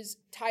secret, which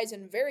ties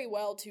in very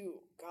well to,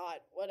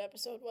 God, what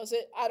episode was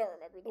it? I don't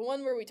remember. The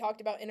one where we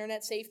talked about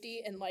internet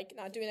safety and, like,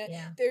 not doing that.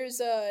 Yeah.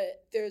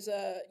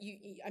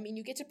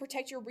 You get to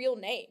protect your real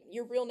name.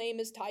 Your real name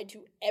is tied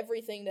to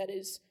everything that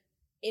is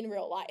in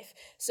real life.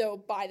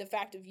 So by the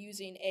fact of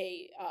using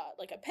a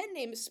pen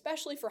name,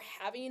 especially for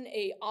having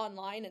a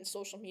online and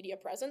social media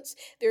presence,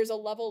 there's a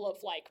level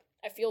of, like,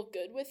 I feel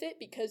good with it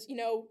because,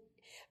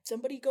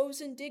 somebody goes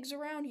and digs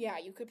around, yeah,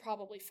 you could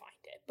probably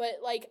find it. But,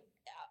 like,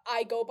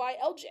 I go by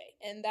LJ,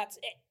 and that's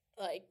it.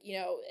 Like,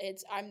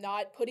 I'm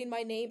not putting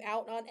my name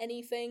out on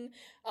anything,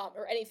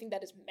 or anything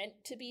that is meant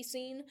to be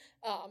seen.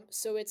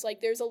 So it's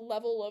like there's a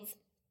level of,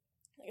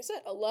 like I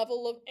said, a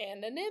level of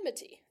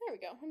anonymity. There we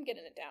go. I'm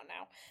getting it down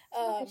now.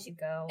 Look at you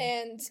go.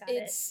 And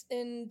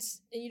and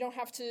you don't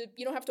have to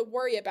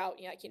worry about,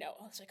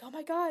 it's like, oh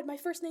my god, my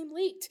first name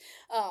leaked.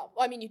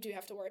 You do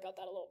have to worry about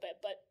that a little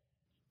bit, but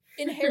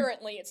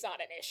inherently it's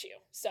not an issue.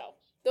 So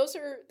those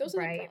are the pros.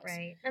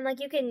 Right. And, like,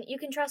 you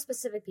can trust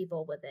specific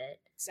people with it.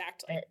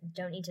 Exactly. That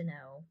don't need to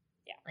know.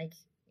 Yeah. Like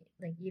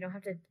you don't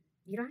have to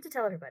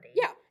tell everybody.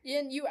 Yeah.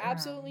 And you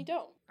absolutely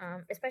don't.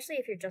 Especially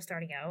if you're just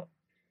starting out,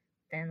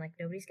 then, like,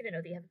 nobody's gonna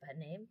know that you have a pen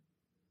name.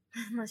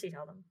 Unless you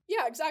tell them.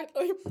 Yeah,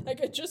 exactly.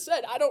 Like I just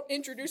said, I don't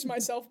introduce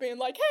myself being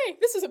like, hey,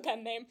 this is a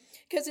pen name.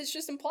 Because it's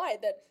just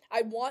implied that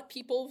I want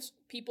people's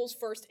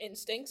first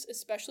instincts,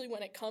 especially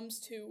when it comes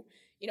to,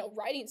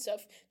 writing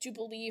stuff, to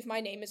believe my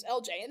name is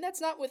LJ. And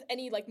that's not with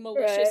any, like,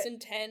 malicious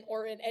intent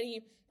or in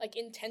any, like,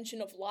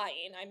 intention of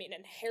lying. I mean,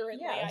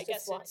 inherently, I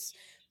guess it's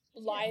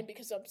lying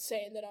because I'm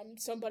saying that I'm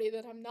somebody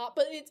that I'm not.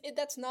 But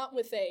that's not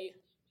with any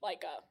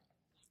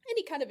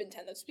kind of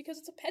intent. That's because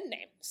it's a pen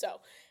name.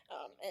 So,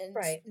 and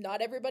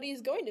not everybody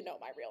is going to know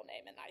my real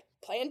name, and I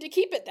plan to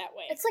keep it that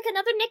way. It's like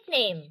another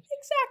nickname.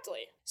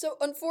 Exactly. So,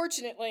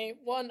 unfortunately,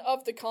 one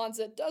of the cons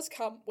that does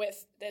come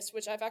with this,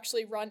 which I've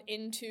actually run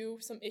into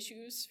some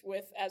issues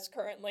with as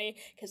currently,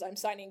 because I'm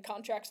signing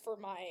contracts for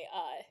my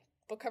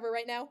book cover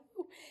right now,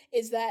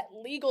 is that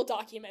legal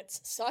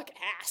documents suck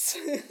ass.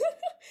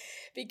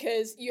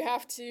 Because you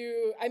have to,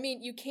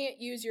 you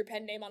can't use your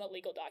pen name on a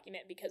legal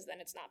document because then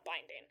it's not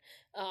binding.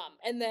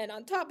 And then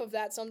on top of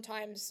that,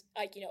 sometimes,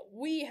 I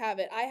have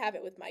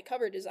it with my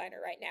cover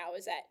designer right now,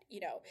 is that,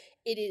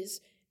 it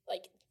is,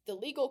 like, the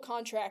legal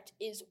contract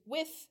is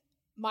with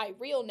my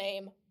real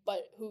name,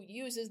 but who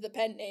uses the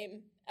pen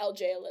name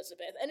LJ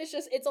Elizabeth. And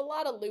it's a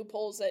lot of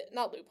loopholes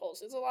not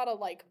loopholes, it's a lot of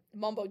like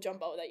mumbo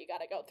jumbo that you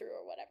gotta go through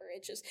or whatever.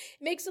 It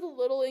makes it a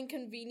little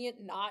inconvenient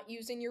not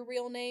using your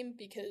real name,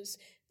 because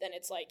then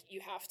it's like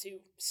you have to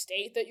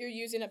state that you're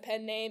using a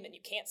pen name and you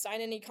can't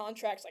sign any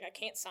contracts. Like I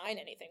can't sign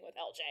anything with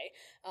LJ.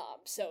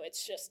 So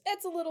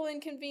it's a little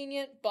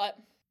inconvenient, but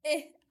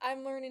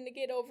I'm learning to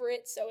get over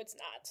it, so it's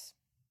not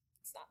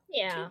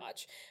too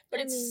much.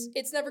 But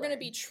it's never going to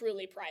be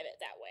truly private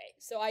that way.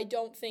 So I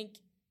don't think,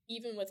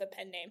 even with a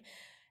pen name,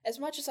 as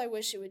much as I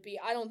wish it would be,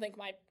 I don't think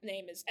my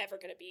name is ever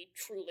going to be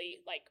truly,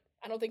 like,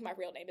 I don't think my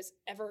real name is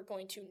ever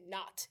going to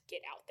not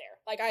get out there.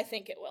 Like, I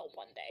think it will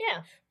one day.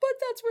 Yeah. But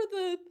that's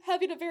where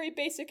having a very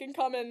basic and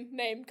common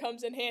name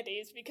comes in handy,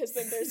 is because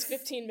then there's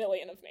 15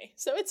 million of me.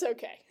 So it's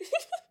okay.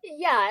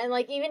 Yeah, and,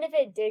 like, even if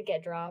it did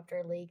get dropped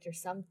or leaked or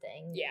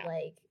something,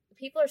 like,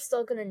 people are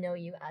still going to know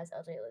you as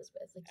LJ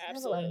Elizabeth. Like, you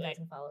Absolutely. have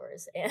 11,000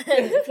 followers,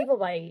 and people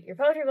buy your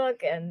poetry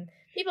book, and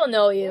people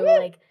know you,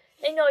 like,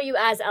 they know you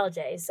as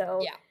LJ,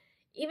 so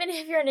even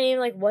if your name,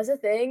 like, was a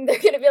thing,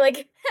 they're going to be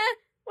like,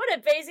 what a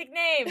basic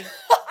name.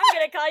 I'm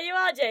going to call you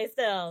LJ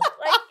still.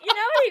 Like, you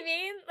know what I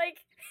mean? Like,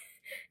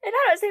 and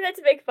I don't say that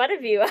to make fun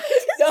of you. I'm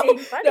just being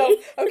funny. No,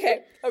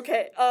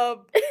 okay.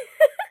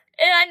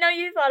 And I know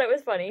you thought it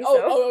was funny. It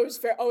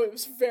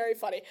was very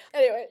funny.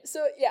 Anyway,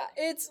 so yeah,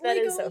 that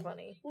is so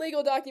funny.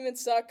 Legal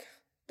documents suck.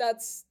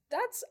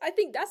 I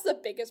think that's the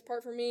biggest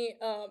part for me.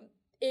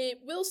 It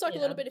will suck a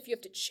little bit if you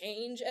have to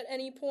change at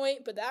any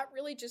point, but that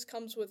really just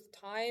comes with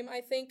time,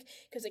 I think,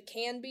 because it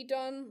can be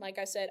done. Like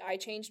I said, I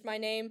changed my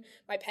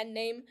pen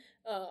name,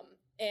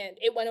 and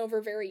it went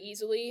over very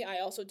easily.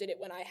 I also did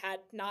it when I had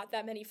not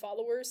that many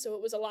followers, so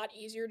it was a lot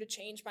easier to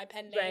change my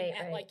pen name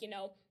at like,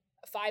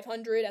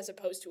 500 as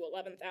opposed to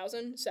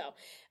 11,000. So,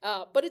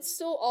 but it's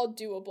still all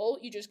doable.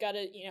 You just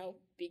gotta,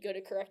 be good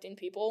at correcting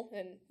people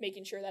and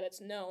making sure that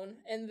it's known.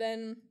 And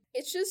then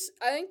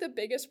I think the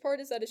biggest part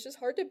is that it's just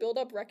hard to build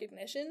up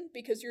recognition,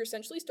 because you're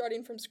essentially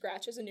starting from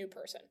scratch as a new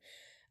person,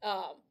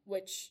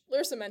 which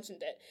Larissa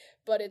mentioned it,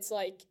 but it's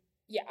like,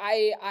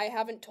 I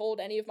haven't told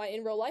any of my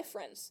in real life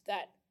friends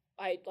that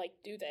I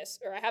do this,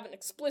 or I haven't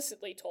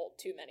explicitly told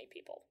too many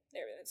people.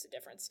 That's the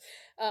difference.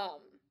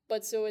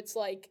 But so it's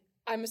like,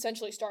 I'm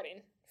essentially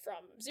starting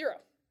from zero,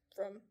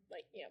 from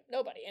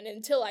nobody. And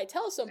until I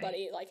tell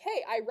somebody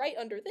hey, I write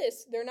under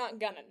this, they're not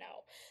gonna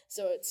know.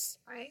 So it's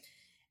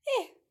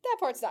that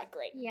part's not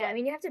great. Yeah, I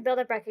mean, you have to build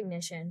up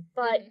recognition,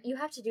 but you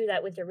have to do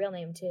that with your real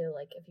name too,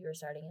 like if you were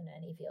starting in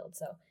any field.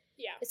 So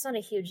it's not a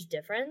huge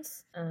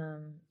difference.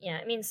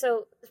 I mean,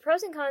 so the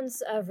pros and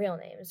cons of real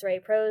names,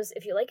 right? Pros,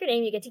 if you like your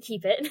name, you get to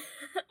keep it.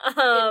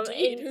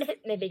 Indeed.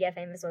 Maybe get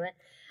famous with it.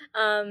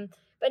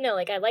 But no,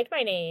 I like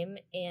my name,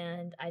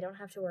 and I don't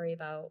have to worry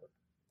about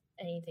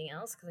anything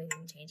else because I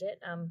didn't change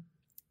it.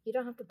 You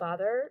don't have to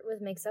bother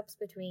with mix-ups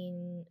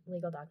between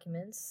legal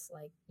documents,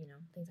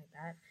 things like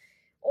that.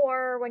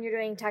 Or when you're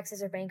doing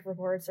taxes or bank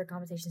reports or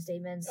compensation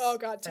statements. Oh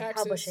God,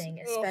 taxes. Publishing,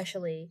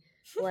 especially.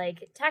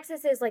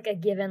 Taxes is a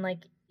given.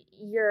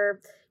 Your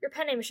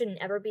pen name shouldn't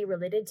ever be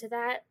related to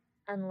that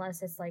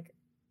unless it's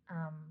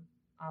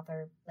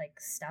author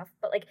stuff.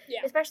 But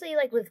especially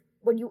with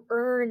when you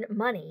earn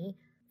money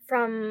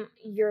from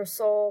your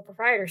sole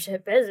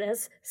proprietorship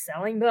business,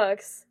 selling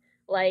books,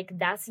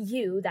 that's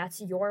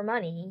your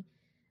money.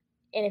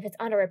 And if it's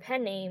under a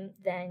pen name,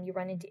 then you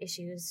run into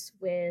issues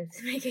with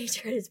making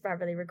sure it's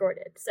properly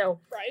recorded. So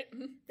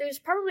there's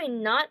probably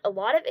not a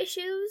lot of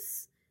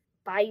issues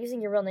by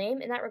using your real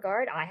name in that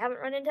regard. I haven't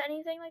run into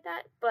anything like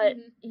that, but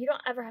you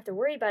don't ever have to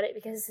worry about it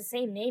because it's the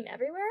same name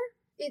everywhere.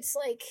 It's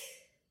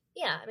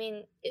I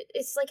mean,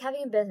 it's like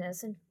having a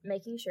business and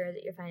making sure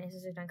that your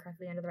finances are done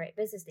correctly under the right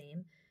business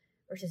name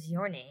versus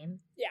your name.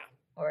 Yeah.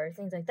 Or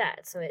things like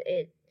that. So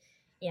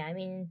I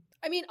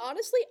mean,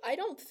 honestly, I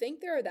don't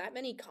think there are that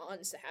many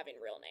cons to having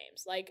real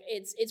names.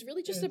 It's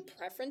really just a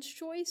preference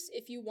choice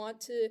if you want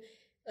to,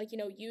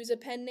 use a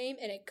pen name,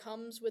 and it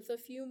comes with a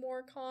few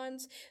more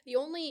cons. The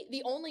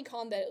only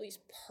con that, at least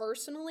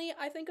personally,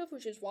 I think of,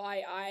 which is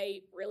why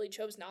I really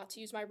chose not to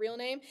use my real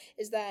name,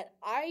 is that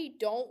I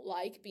don't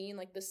like being,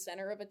 the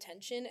center of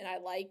attention, and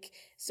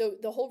so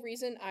the whole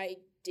reason I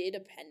did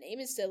a pen name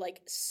is to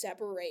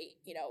separate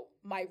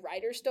my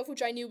writer stuff,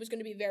 which I knew was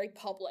going to be very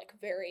public,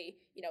 very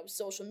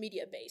social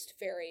media based,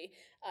 very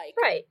I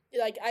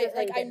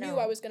knew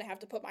I was going to have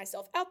to put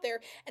myself out there,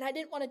 and I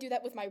didn't want to do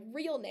that with my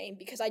real name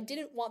because I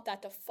didn't want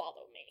that to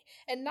follow me,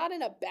 and not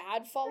in a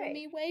bad follow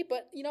me way,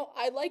 but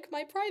I like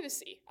my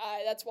privacy.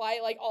 That's why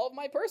all of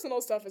my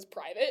personal stuff is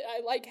private.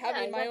 I like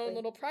having my own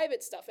little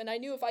private stuff, and I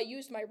knew if I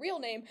used my real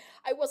name,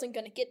 I wasn't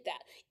going to get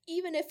that.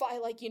 Even if I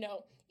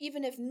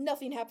even if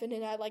nothing happened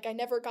and I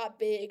never got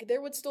big,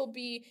 there would still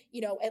be,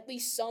 at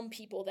least some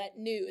people that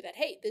knew that,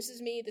 hey, this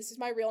is me, this is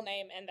my real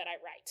name, and that I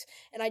write.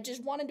 And I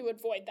just wanted to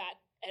avoid that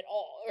at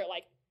all, or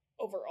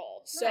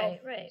overall. So I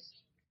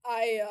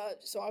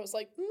was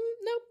like,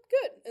 nope,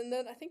 good. And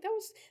then I think that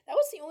was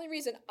the only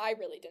reason I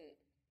really didn't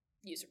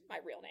use my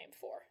real name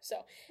for.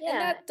 So, Yeah.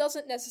 and that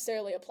doesn't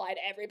necessarily apply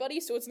to everybody,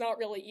 so it's not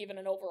really even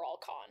an overall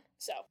con.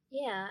 So,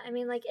 yeah, I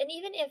mean, like, and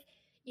even if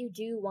you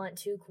do want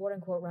to quote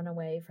unquote run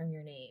away from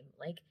your name,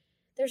 like,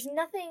 there's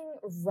nothing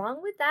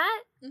wrong with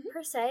that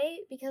per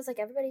se, because like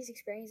everybody's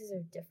experiences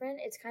are different.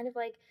 It's kind of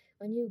like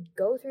when you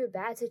go through a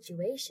bad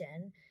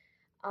situation,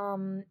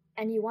 and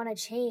you want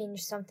to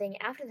change something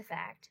after the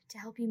fact to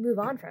help you move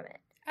on from it.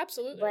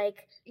 absolutely.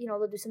 Like, you know,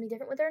 they'll do something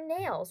different with their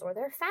nails or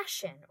their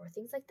fashion or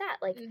things like that.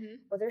 Like,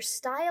 or their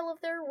style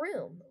of their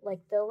room.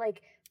 Like, they'll,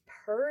 like,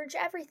 purge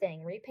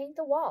everything, repaint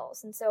the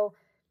walls. And so,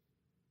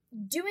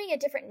 doing a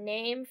different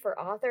name for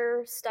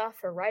author stuff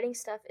or writing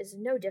stuff is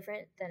no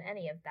different than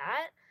any of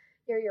that.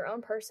 You're your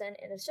own person,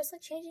 and it's just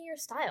like changing your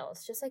style.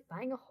 It's just like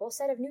buying a whole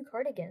set of new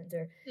cardigans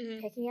or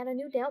picking out a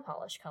new nail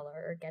polish color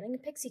or getting a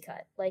pixie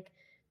cut. Like,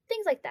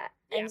 things like that.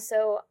 Yeah. And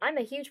so I'm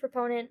a huge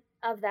proponent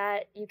of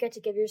that. You get to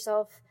give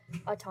yourself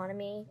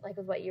autonomy, like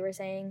with what you were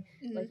saying.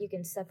 Like, you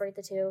can separate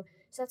the two.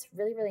 So that's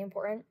really, really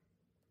important,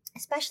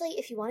 especially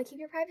if you want to keep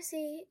your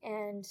privacy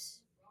and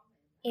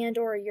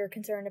or you're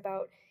concerned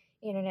about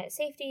internet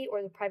safety,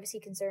 or the privacy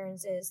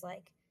concerns is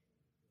like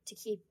to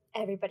keep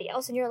everybody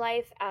else in your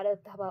life out of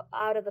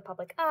the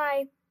public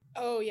eye.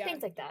 Oh yeah,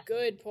 things like that.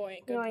 Good point.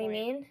 You know what I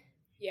mean?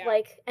 Yeah.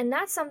 Like, and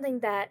that's something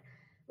that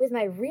with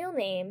my real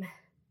name,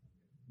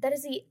 that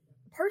is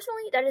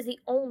the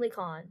only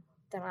con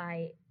that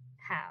I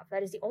have.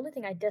 That is the only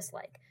thing I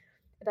dislike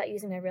about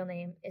using my real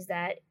name, is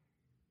that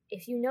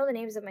if you know the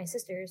names of my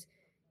sisters,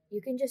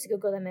 you can just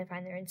Google them and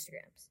find their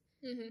Instagrams.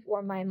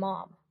 Or my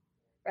mom,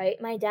 right?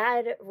 My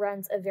dad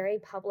runs a very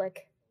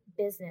public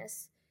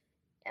business.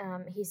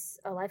 He's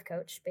a life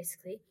coach,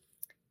 basically.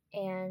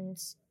 And,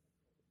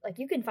 like,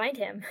 you can find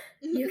him.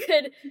 You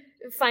could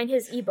find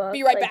his ebook.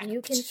 Be right like, back.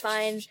 You can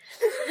find...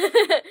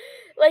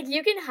 like,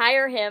 you can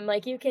hire him.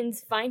 Like, you can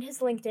find his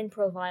LinkedIn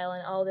profile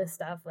and all this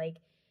stuff. Like,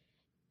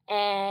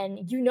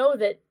 and you know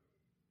that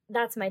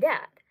that's my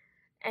dad.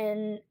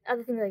 And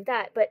other things like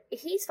that. But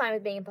he's fine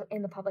with being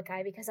in the public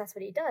eye because that's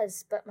what he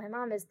does. But my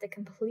mom is the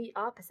complete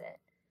opposite.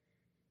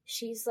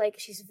 She's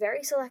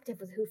very selective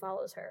with who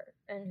follows her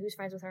and who's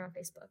friends with her on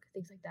Facebook,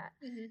 things like that.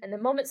 And the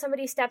moment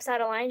somebody steps out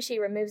of line, she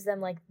removes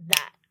them like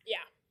that.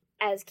 Yeah.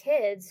 As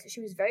kids,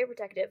 she was very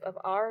protective of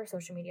our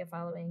social media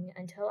following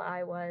until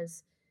I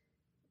was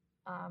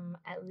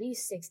at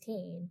least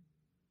 16.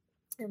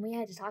 And we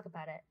had to talk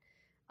about it.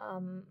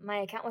 My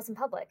account wasn't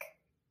public.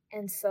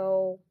 And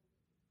so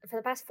for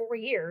the past 4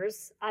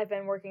 years, I've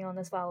been working on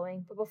this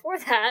following. But before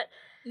that,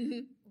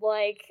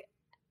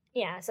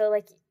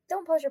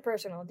 don't post your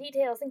personal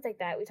details, things like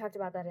that. We talked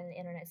about that in the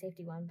internet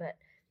safety one, but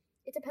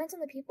it depends on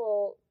the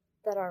people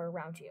that are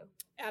around you.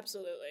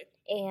 Absolutely.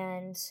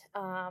 And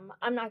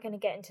I'm not going to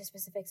get into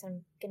specifics.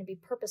 I'm going to be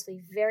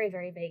purposely very,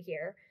 very vague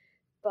here.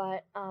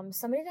 But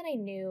somebody that I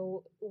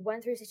knew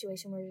went through a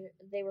situation where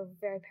they were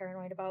very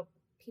paranoid about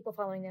people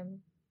following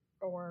them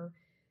or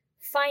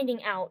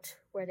finding out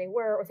where they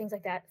were or things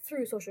like that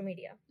through social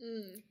media.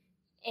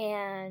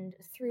 And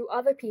through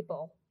other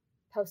people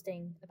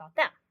posting about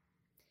them.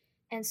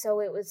 And so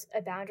it was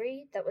a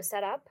boundary that was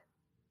set up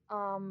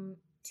to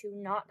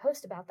not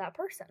post about that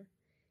person.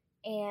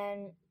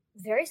 And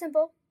very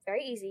simple,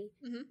 very easy.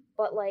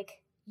 But,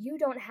 like, you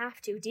don't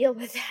have to deal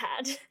with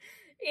that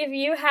if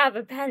you have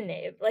a pen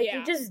name. Like,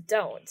 you just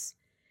don't.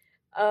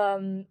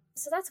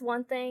 So that's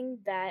one thing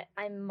that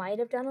I might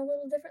have done a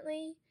little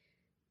differently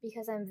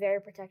because I'm very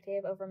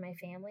protective over my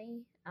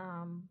family.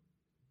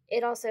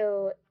 It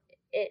also,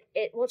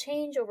 it will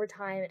change over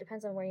time. It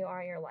depends on where you are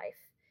in your life.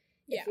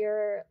 If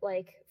you're,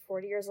 like,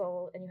 40 years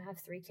old and you have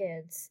 3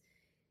 kids,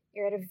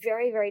 you're at a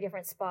very, very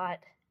different spot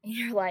in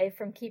your life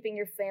from keeping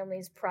your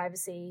family's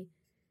privacy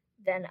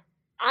than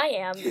I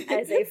am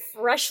as a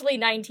freshly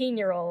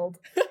 19-year-old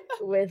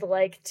with,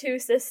 like, 2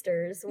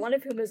 sisters, one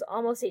of whom is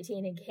almost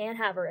 18 and can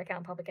have her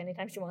account public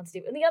anytime she wants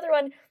to, and the other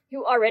one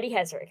who already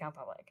has her account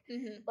public.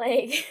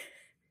 Like,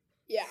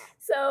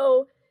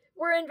 so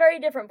we're in very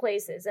different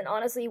places. And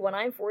honestly, when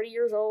I'm 40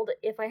 years old,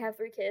 if I have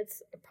 3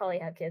 kids, I probably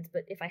have kids,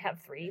 but if I have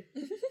 3,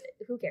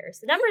 who cares?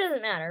 The number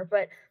doesn't matter,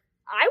 but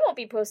I won't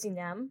be posting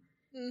them.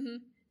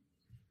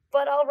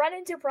 But I'll run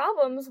into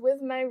problems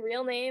with my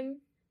real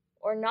name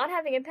or not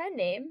having a pen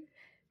name,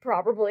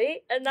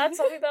 probably, and that's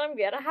something that I'm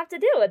gonna have to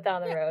deal with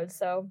down the road.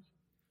 So,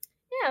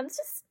 yeah, it's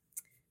just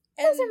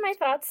those are my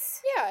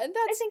thoughts. Yeah, and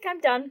that's... I think I'm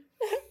done.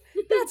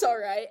 That's all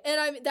right.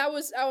 And that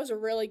was a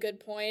really good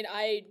point.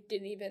 I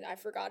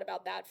forgot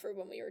about that for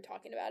when we were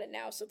talking about it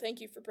now. So thank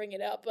you for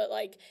bringing it up. But,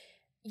 like,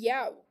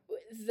 yeah,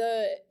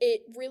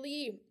 it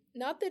really,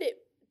 not that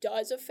it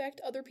does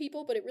affect other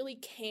people, but it really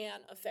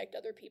can affect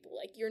other people,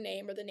 like your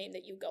name or the name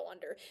that you go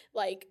under.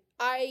 Like,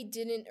 I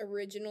didn't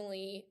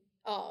originally,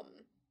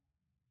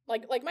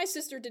 like my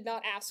sister did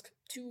not ask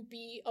to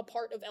be a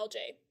part of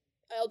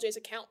LJ's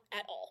account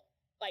at all.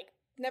 Like,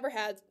 never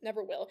has,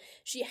 never will.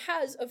 She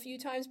has a few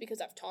times because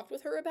I've talked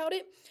with her about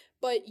it,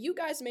 but you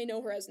guys may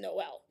know her as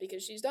Noelle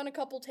because she's done a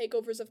couple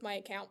takeovers of my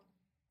account,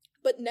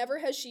 but never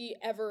has she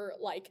ever,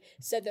 like,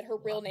 said that her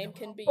real name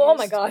can be used. Oh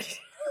my gosh.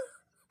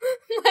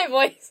 My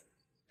voice.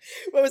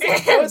 What was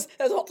that? That was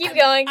Keep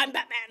going. I'm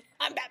Batman.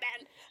 I'm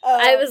Batman.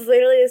 I was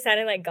literally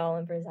sounding like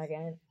Gollum for a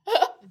second.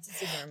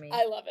 Just ignore me.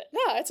 I love it.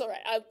 No, it's all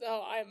right.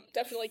 I'm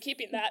definitely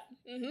keeping that.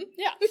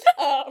 Yeah.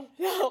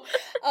 No.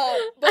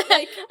 But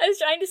like, I was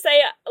trying to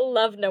say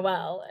love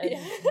Noelle, and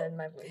then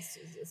my voice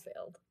just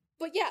failed.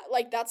 But yeah,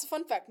 like, that's a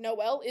fun fact.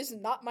 Noelle is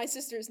not my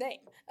sister's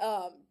name,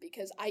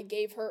 because I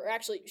gave her, or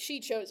actually,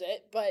 she chose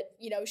it, but,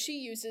 you know, she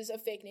uses a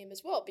fake name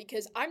as well,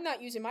 because I'm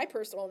not using my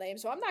personal name,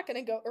 so I'm not going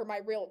to go, or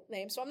my real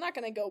name, so I'm not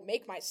going to go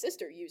make my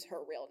sister use her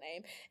real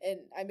name. And,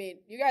 I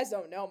mean, you guys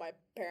don't know my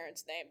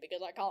parents' name,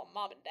 because I call them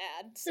mom and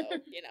dad, so,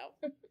 you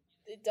know,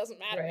 it doesn't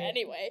matter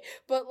anyway.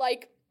 But,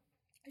 like,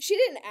 she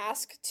didn't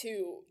ask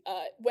to,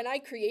 when I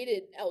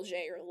created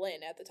LJ or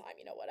Lynn at the time,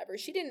 you know, whatever,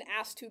 she didn't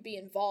ask to be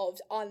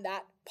involved on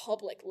that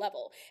public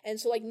level. And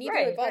so, like,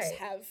 neither of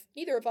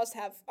us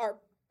have our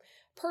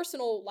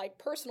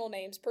personal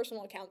names,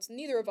 personal accounts.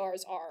 Neither of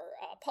ours are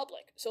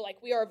public. So,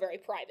 like, we are very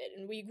private,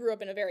 and we grew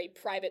up in a very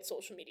private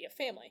social media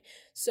family.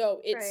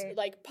 So it's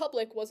like,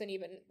 public wasn't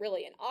even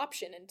really an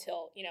option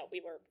until, you know,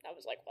 I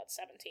was like,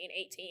 17,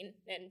 18,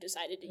 and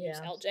decided to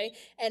use LJ.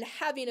 And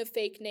having a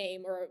fake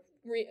name or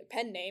a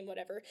pen name,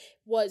 whatever,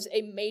 was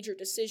a major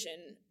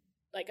decision,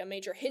 like a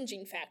major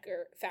hinging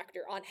factor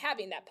on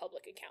having that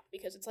public account,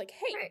 because it's like,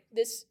 hey,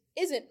 this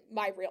isn't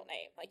my real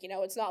name. Like, you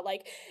know, it's not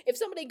like if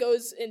somebody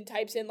goes and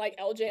types in like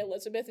LJ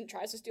Elizabeth and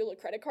tries to steal a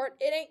credit card,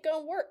 it ain't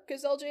gonna work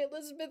because LJ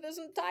Elizabeth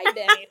isn't tied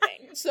to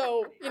anything.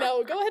 So, you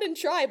know, go ahead and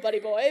try,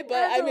 buddy boy, but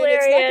That's I mean,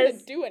 hilarious. it's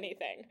not gonna do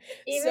anything.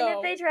 Even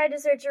if they tried to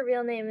search your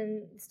real name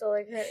and stole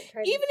a credit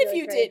card,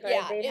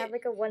 they'd have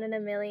like a 1 in a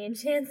million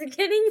chance of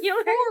getting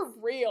yours.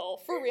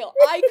 For real.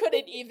 I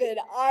couldn't even,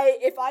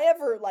 if I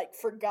ever like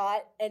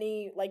forgot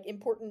any like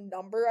important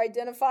number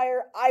identifier,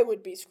 I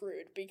would be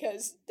screwed,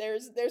 because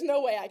there's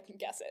no way I can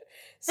guess it.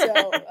 So,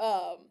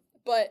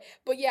 but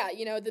yeah,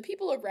 you know, the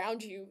people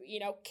around you, you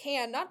know,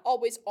 can, not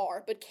always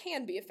are, but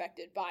can be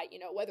affected by, you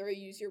know, whether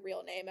you use your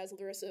real name, as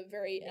Larissa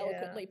very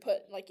eloquently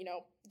put, like, you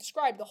know,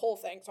 described the whole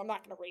thing, so I'm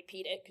not going to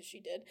repeat it because she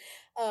did.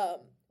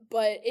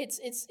 But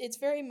it's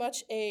very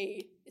much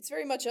a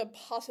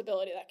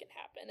possibility that can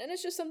happen, and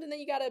it's just something that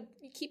you got to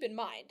keep in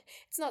mind.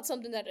 It's not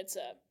something that it's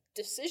a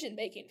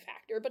decision-making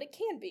factor, but it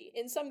can be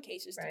in some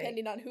cases,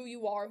 depending on who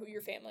you are, who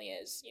your family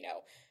is, you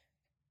know,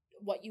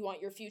 what you want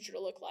your future to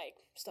look like,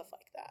 stuff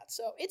like that.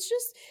 So it's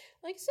just,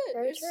 like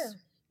I said,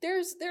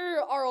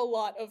 there are a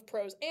lot of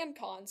pros and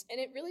cons,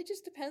 and it really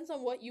just depends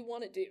on what you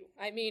want to do.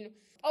 I mean,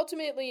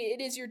 ultimately,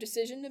 it is your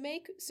decision to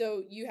make,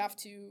 so you have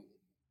to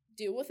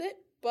deal with it,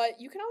 but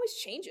you can always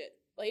change it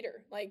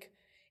later. Like,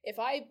 if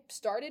I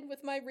started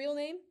with my real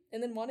name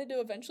and then wanted to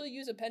eventually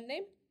use a pen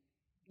name,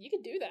 you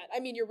could do that. I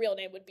mean, your real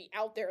name would be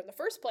out there in the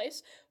first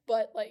place,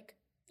 but, like,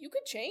 you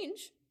could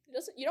change.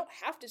 You don't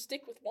have to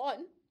stick with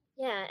one.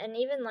 Yeah, and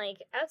even, like,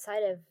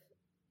 outside of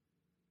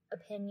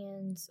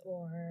opinions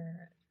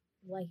or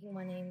liking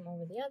one name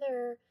over the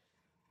other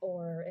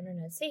or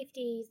internet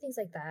safety, things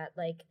like that,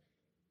 like,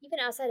 even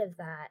outside of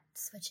that,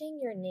 switching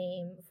your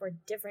name for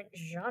different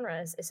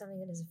genres is something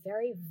that is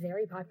very,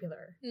 very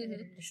popular in the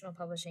traditional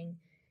publishing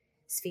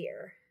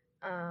sphere.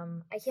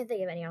 I can't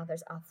think of any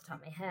authors off the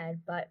top of my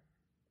head, but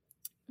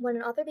when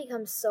an author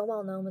becomes so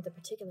well known with a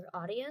particular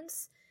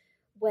audience,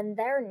 when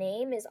their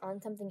name is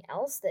on something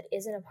else that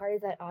isn't a part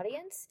of that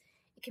audience,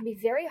 it can be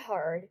very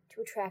hard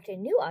to attract a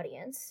new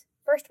audience,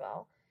 first of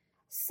all.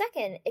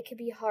 Second, it can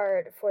be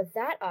hard for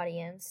that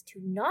audience to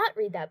not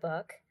read that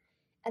book,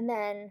 and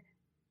then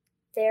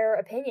their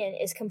opinion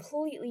is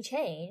completely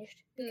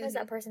changed because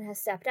that person has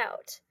stepped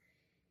out.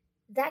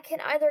 That can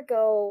either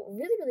go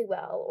really, really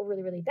well or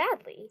really, really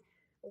badly.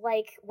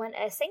 Like when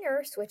a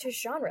singer switches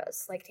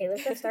genres. Like Taylor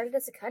Swift started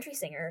as a country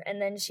singer,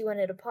 and then she went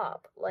into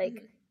pop.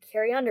 Like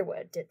Carrie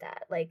Underwood did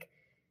that. Like,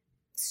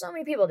 so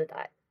many people did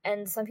that.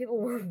 And some people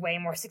were way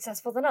more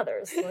successful than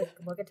others.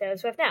 Look at Taylor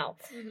Swift now.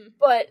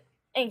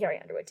 And Carrie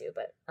Underwood too.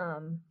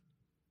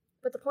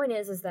 But the point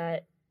is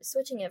that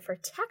switching it for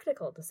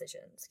technical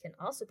decisions can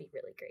also be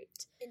really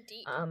great.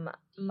 Indeed.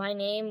 My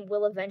name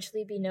will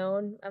eventually be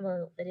known.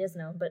 Well, it is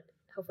known, but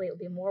hopefully it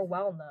will be more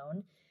well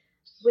known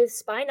with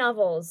spy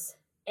novels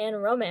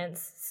and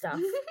romance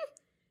stuff.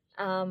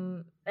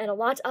 And a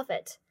lot of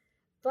it.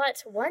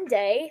 But one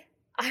day,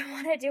 I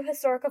want to do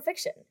historical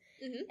fiction.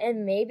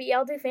 And maybe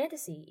I'll do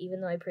fantasy,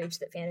 even though I preach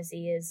that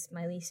fantasy is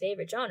my least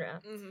favorite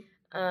genre. So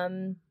I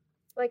want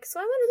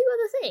to do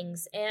other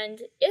things.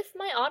 And if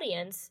my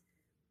audience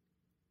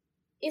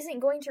isn't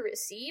going to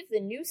receive the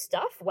new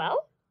stuff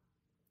well,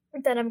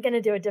 then I'm going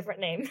to do a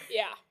different name.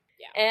 Yeah.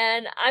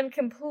 And I'm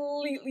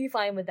completely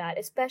fine with that,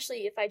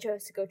 especially if I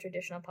chose to go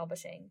traditional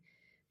publishing,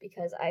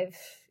 because I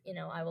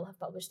will have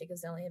published a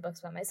gazillion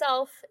books by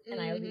myself, and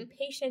I will be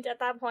patient at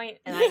that point,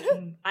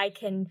 and I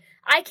can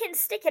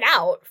stick it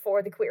out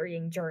for the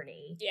querying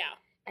journey. Yeah.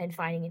 And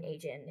finding an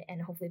agent,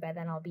 and hopefully by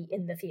then I'll be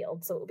in the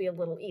field, so it'll be a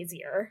little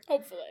easier.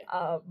 Hopefully.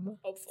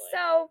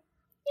 So,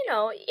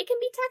 it can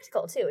be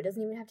tactical too. It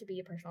doesn't even have to be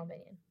a personal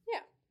opinion.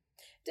 Yeah.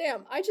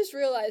 Damn, I just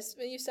realized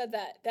when you said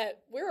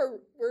that we're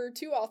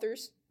two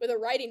authors with a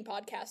writing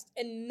podcast,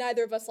 and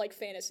neither of us like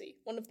fantasy,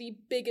 one of the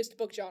biggest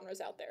book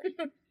genres out there.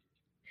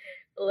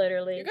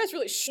 Literally. You guys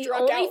really The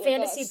struck out only with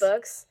fantasy us.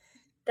 books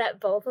that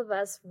both of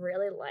us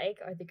really like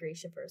are the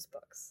Grishaverse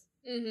books.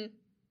 Mm-hmm.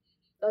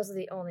 Those are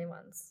the only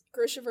ones.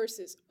 Grishaverse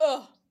is,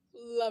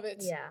 love it.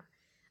 Yeah.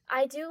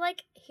 I do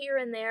like here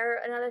and there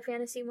another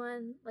fantasy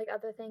one, like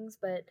other things,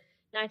 but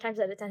 9 times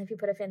out of 10, if you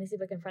put a fantasy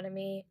book in front of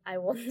me, I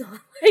will not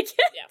like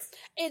it. Yeah.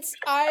 It's,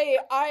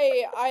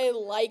 I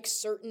like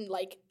certain,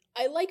 like,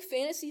 I like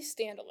fantasy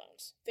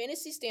standalones.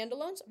 Fantasy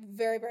standalones,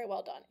 very, very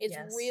well done. It's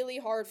really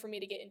hard for me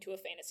to get into a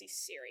fantasy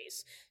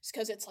series, just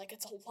because it's like,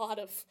 it's a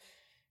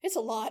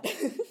lot.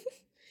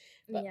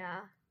 But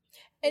yeah.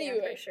 anyway,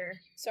 yeah, for sure.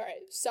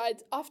 Sorry,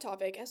 off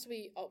topic, as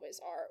we always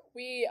are.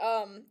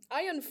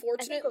 I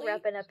unfortunately... I think we're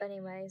wrapping up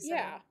anyway, so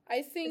yeah,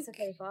 I think... It's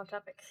okay to go off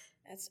topic.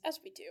 As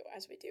we do.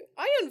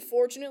 I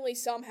unfortunately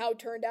somehow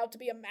turned out to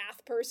be a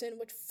math person,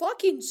 which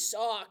fucking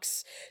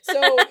sucks.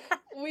 So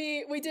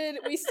we did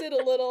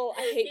a little.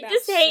 I hate math. You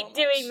just hate so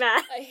doing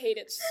math. I hate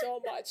it so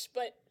much,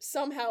 but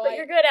somehow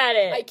you're good at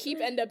it. I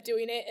keep end up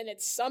doing it, and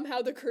it's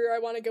somehow the career I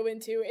want to go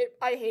into.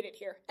 I hate it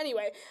here.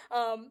 Anyway,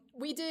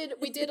 we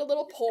did a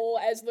little poll,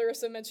 as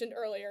Larissa mentioned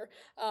earlier,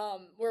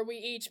 where we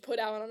each put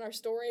out on our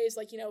stories,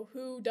 like,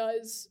 who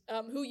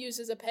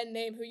uses a pen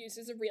name, who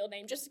uses a real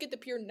name, just to get the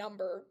pure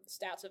number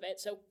stats of it.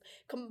 So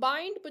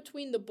combined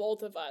between the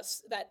both of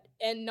us,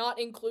 and not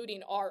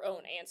including our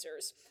own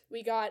answers,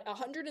 we got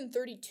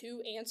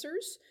 132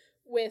 answers,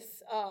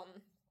 with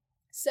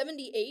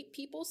 78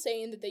 people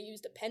saying that they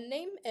used a pen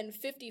name and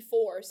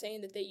 54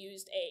 saying that they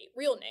used a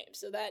real name.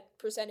 So that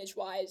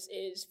percentage-wise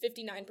is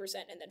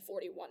 59% and then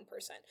 41%,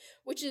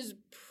 which is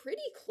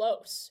pretty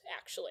close,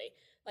 actually.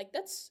 Like,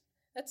 that's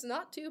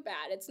not too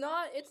bad. It's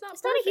not a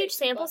huge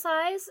sample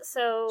size,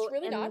 so it's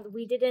really not.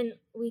 We didn't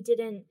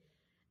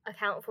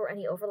account for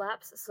any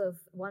overlaps. So if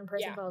one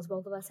person follows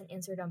both of us and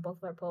answered on both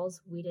of our polls,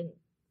 we didn't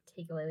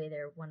take away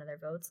one of their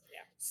votes.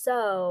 Yeah.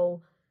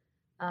 So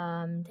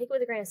take it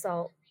with a grain of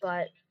salt,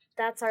 but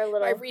that's our little...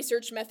 My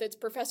research methods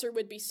professor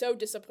would be so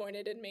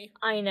disappointed in me.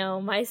 I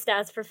know, my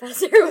stats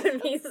professor would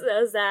be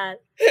so sad.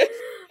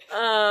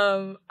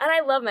 And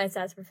I love my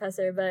stats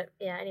professor, but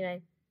yeah,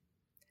 anyway.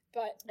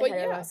 But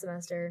yeah, last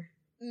semester.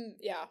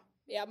 Yeah.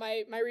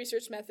 My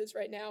research methods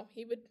right now.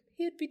 He would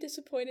be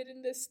disappointed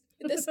in this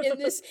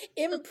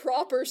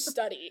improper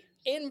study,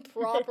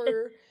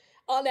 improper,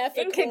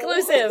 unethical,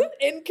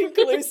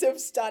 inconclusive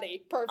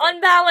study. Perfect.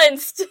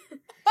 Unbalanced.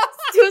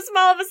 Too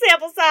small of a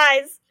sample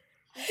size.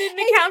 Didn't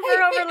account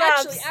for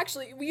overlaps.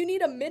 Actually, you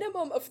need a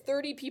minimum of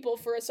 30 people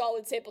for a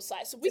solid sample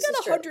size. So we this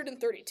got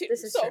 132.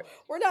 This is so true.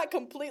 We're not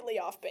completely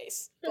off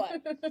base,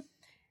 but.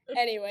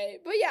 Anyway,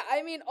 but yeah,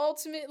 I mean,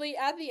 ultimately,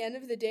 at the end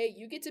of the day,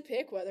 you get to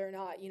pick whether or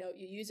not, you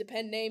use a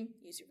pen name,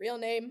 use your real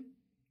name,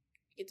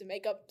 you get to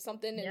make up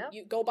something, and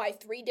you go by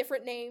 3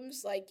 different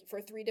names, like, for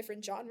 3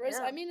 different genres.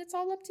 I mean, it's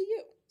all up to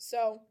you,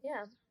 so.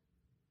 Yeah.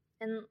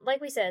 And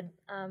like we said,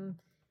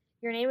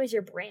 your name is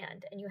your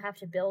brand, and you have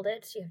to build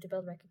it, you have to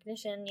build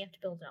recognition, you have to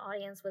build an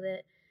audience with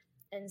it,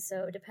 and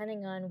so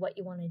depending on what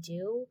you want to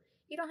do,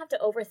 you don't have to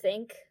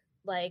overthink,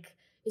 like,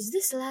 is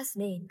this last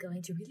name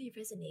going to really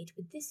resonate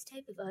with this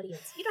type of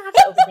audience? You don't have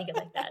to overthink it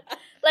like that.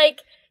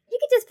 Like, you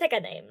can just pick a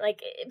name.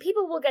 Like,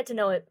 people will get to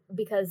know it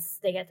because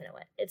they get to know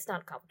it. It's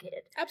not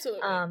complicated.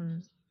 Absolutely.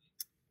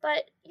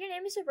 But your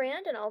name is your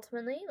brand, and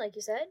ultimately, like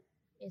you said,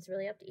 it's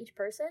really up to each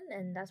person,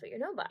 and that's what you're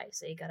known by.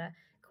 So you gotta,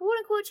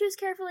 quote-unquote, choose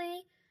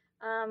carefully.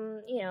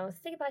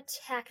 Think about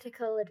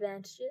tactical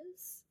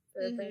advantages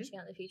for branching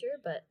out in the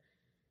future. But,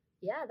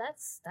 yeah,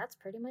 that's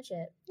pretty much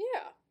it.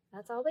 Yeah.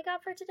 That's all we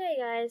got for today,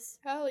 guys.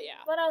 Hell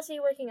yeah. What else are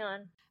you working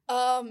on?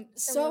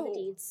 So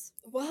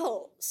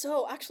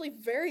actually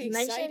very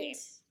exciting.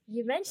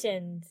 You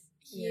mentioned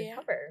your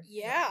cover.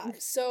 Yeah.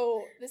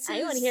 So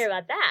I want to hear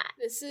about that.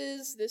 This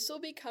will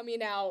be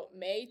coming out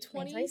May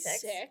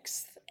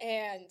 26th,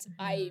 and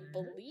I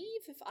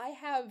believe, if I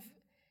have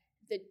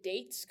the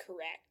dates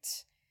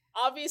correct.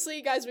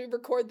 Obviously, guys, we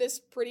record this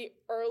pretty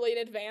early in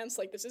advance.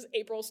 Like, this is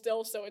April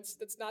still, so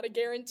it's not a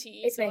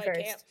guarantee. It's so May 1st.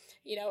 I can't,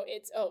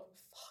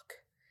 fuck.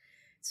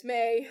 It's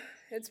May.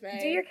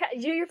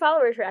 Do your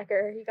follower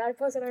tracker. You gotta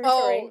post it on your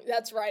story. Oh,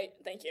 that's right.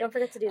 Thank you. Don't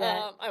forget to do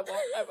that. I won't.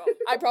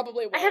 I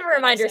probably won't. I have a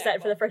reminder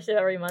set for the first of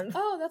every month.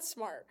 Oh, that's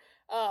smart.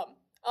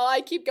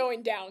 I keep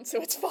going down,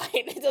 so it's fine.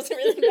 It doesn't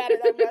really matter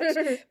that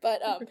much.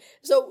 But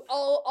so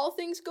all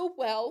things go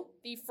well,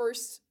 the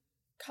first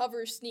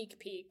cover sneak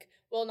peek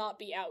will not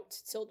be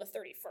out till the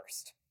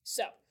 31st.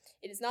 So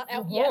it is not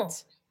out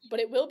yet,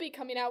 but it will be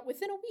coming out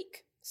within a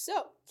week.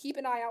 So keep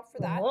an eye out for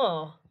that.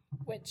 Or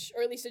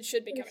at least it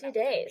should be coming out in a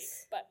few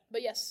days.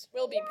 But yes,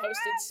 will be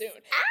posted soon.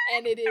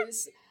 And it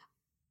is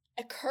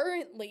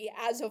currently,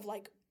 as of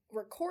like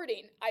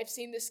recording, I've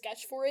seen the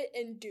sketch for it,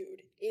 and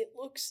dude, it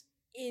looks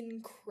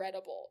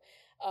incredible.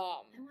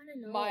 I want to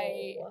know.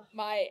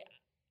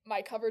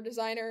 My cover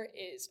designer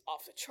is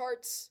off the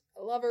charts.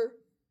 I love her.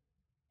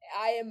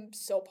 I am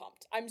so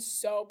pumped. I'm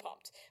so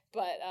pumped.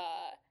 But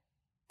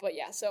But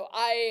yeah, so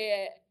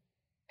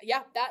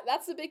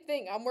that's the big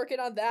thing. I'm working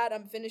on that.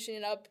 I'm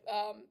finishing up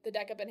the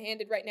deck I've been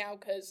handed right now,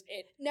 because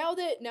now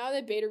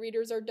that beta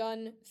readers are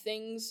done,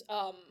 things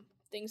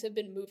have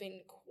been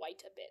moving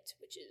quite a bit,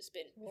 which has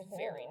been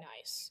very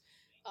nice.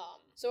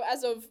 So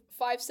as of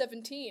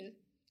 5/17,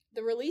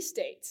 the release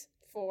date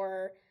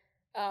for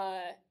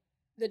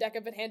the deck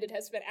I've been handed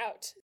has been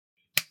out.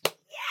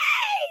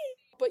 Yay!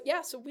 But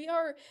yeah, so we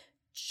are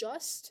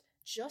just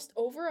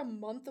over a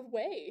month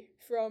away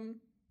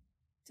from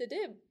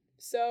Tadib.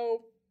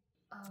 So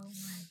oh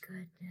my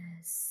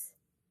goodness.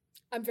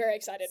 I'm very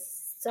excited.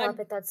 Stop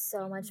it, that's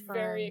so much fun.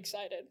 Very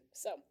excited.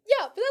 So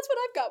yeah, but that's what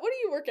I've got. What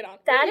are you working on?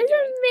 That is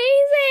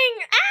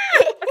amazing!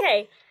 Ah!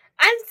 Okay,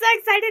 I'm so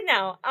excited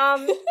now.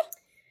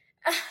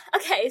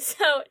 Okay,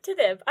 so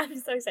Tadib, I'm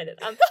so excited.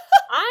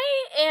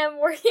 I am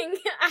working.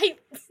 I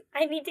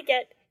need to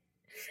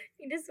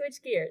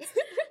switch gears.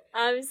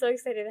 I'm so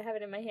excited to have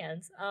it in my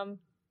hands.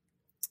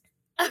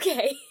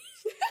 Okay.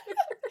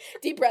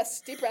 Deep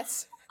breaths.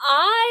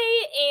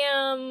 I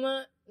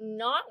am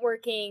not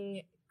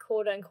working,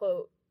 quote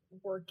unquote,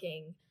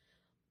 working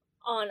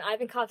on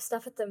Ivankov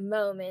stuff at the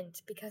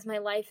moment because my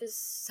life is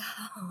so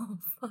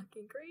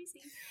fucking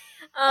crazy.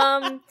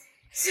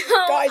 So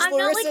guys, I'm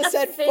Larissa not, like,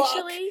 said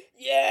officially... fuck.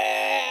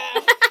 Yeah.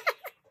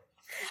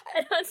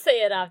 I don't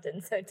say it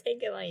often, so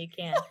take it while you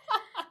can.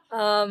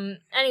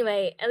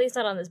 Anyway, at least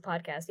not on this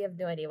podcast. You have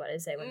no idea what I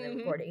say when the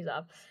recording is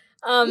off.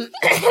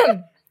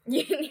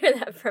 You can hear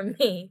that from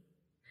me.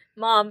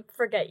 Mom,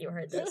 forget you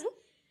heard this.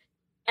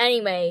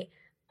 Anyway,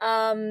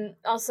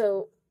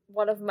 also,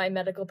 one of my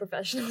medical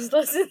professionals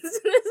listens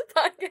to this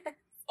podcast.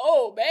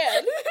 Oh,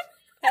 man.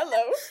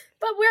 Hello.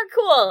 But we're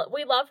cool.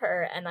 We love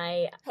her, and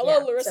Hello,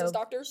 Larissa's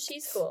doctor.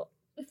 She's cool.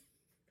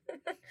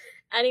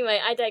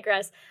 Anyway, I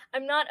digress.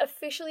 I'm not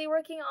officially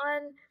working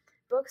on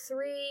book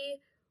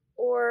 3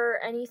 or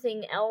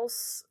anything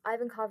else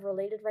Ivankov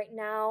related right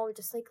now.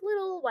 Just like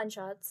little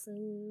one-shots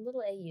and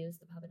little AUs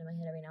that pop into my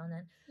head every now and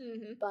then.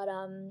 Mm-hmm. But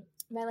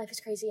my life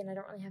is crazy, and I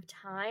don't really have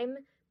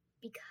time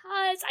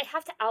because I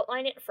have to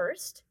outline it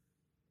first.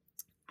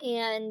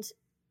 And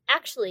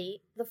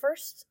actually, the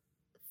first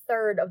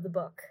third of the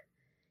book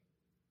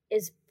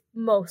is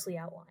mostly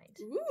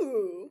outlined.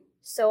 Ooh.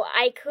 So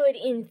I could,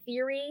 in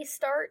theory,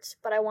 start,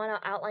 but I want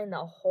to outline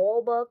the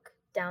whole book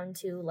down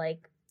to,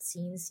 like,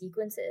 scene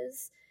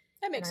sequences.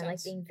 That makes sense. I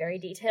like being very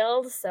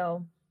detailed,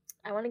 so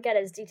I want to get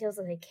as detailed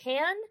as I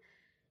can.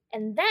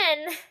 And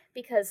then,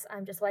 because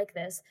I'm just like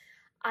this,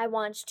 I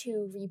want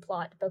to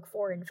replot book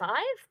 4 and 5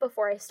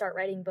 before I start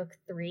writing book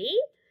 3,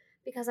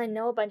 because I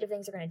know a bunch of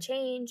things are going to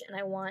change, and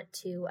I want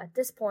to, at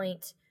this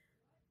point,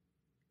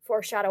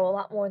 foreshadow a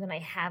lot more than I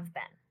have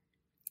been.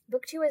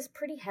 Book 2 is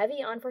pretty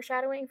heavy on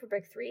foreshadowing for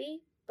book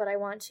 3, but I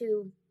want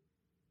to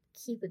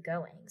keep it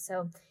going.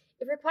 So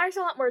it requires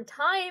a lot more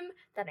time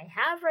than I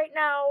have right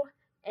now,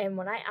 and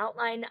when I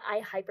outline,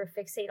 I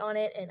hyperfixate on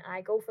it, and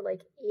I go for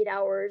like 8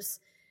 hours,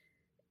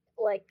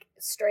 like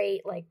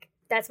straight, like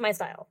that's my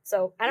style.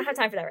 So I don't have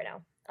time for that right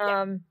now.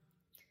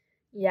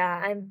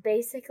 Yeah, I'm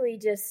basically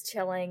just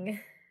chilling,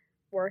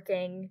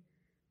 working,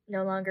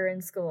 no longer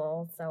in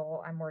school,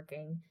 so I'm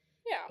working.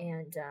 Yeah.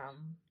 And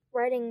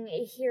writing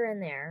here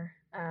and there.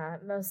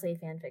 Mostly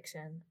fan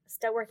fiction.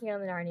 Still working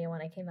on the Narnia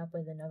one I came up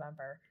with in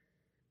November.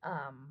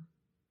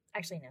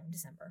 Actually, no,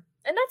 December.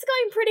 And that's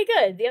going pretty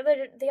good. The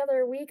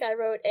other week I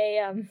wrote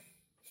a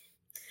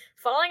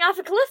falling off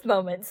a cliff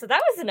moment, so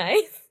that was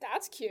nice.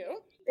 That's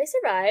cute. They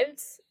survived.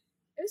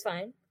 It was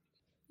fine.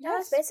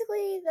 Yes. Yeah,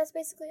 that's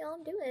basically all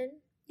I'm doing.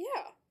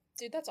 Yeah.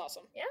 Dude, that's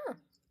awesome. Yeah.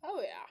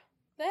 Oh yeah.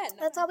 Then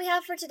that's all we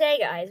have for today,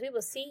 guys. We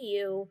will see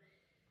you,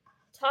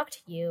 talk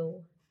to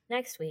you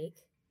next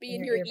week. Be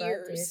in your ears.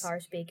 Or your car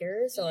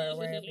speakers, or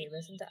wherever you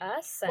listen to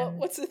us. And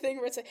what's the thing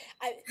where it's like,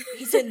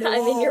 he's in the walls.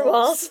 I'm in your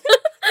walls.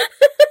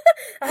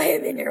 I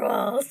am in your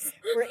walls.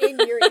 We're in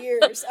your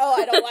ears.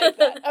 Oh, I don't like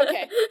that.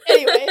 Okay.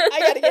 Anyway, I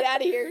gotta get out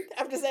of here.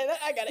 After saying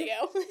that, I gotta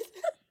go.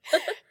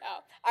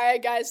 All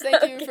right, guys.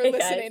 Thank you for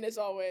listening, as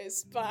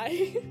always.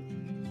 Bye.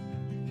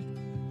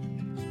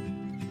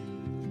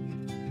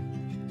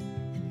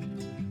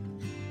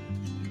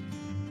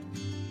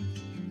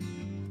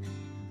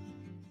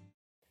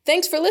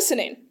 Thanks for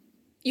listening.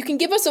 You can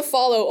give us a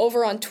follow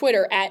over on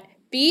Twitter at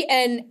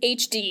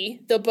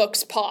BNHD, the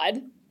Books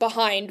Pod,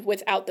 behind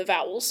without the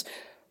vowels,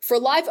 for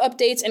live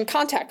updates and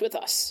contact with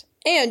us.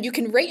 And you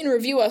can rate and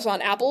review us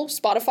on Apple,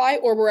 Spotify,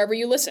 or wherever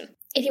you listen.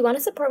 If you want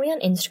to support me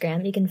on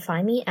Instagram, you can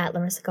find me at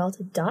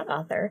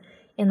larissagault.author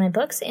and my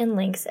books and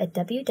links at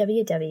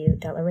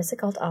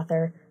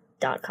www.larissagaultauthor.com.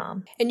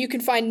 And you can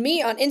find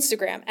me on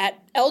Instagram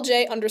at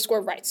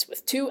LJ_writes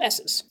with 2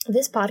 S's.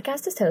 This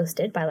podcast is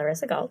hosted by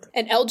Larissa Gault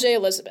and LJ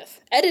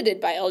Elizabeth. Edited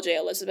by LJ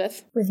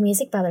Elizabeth. With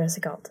music by Larissa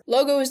Gault.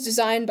 Logo is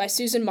designed by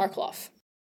Susan Markloff.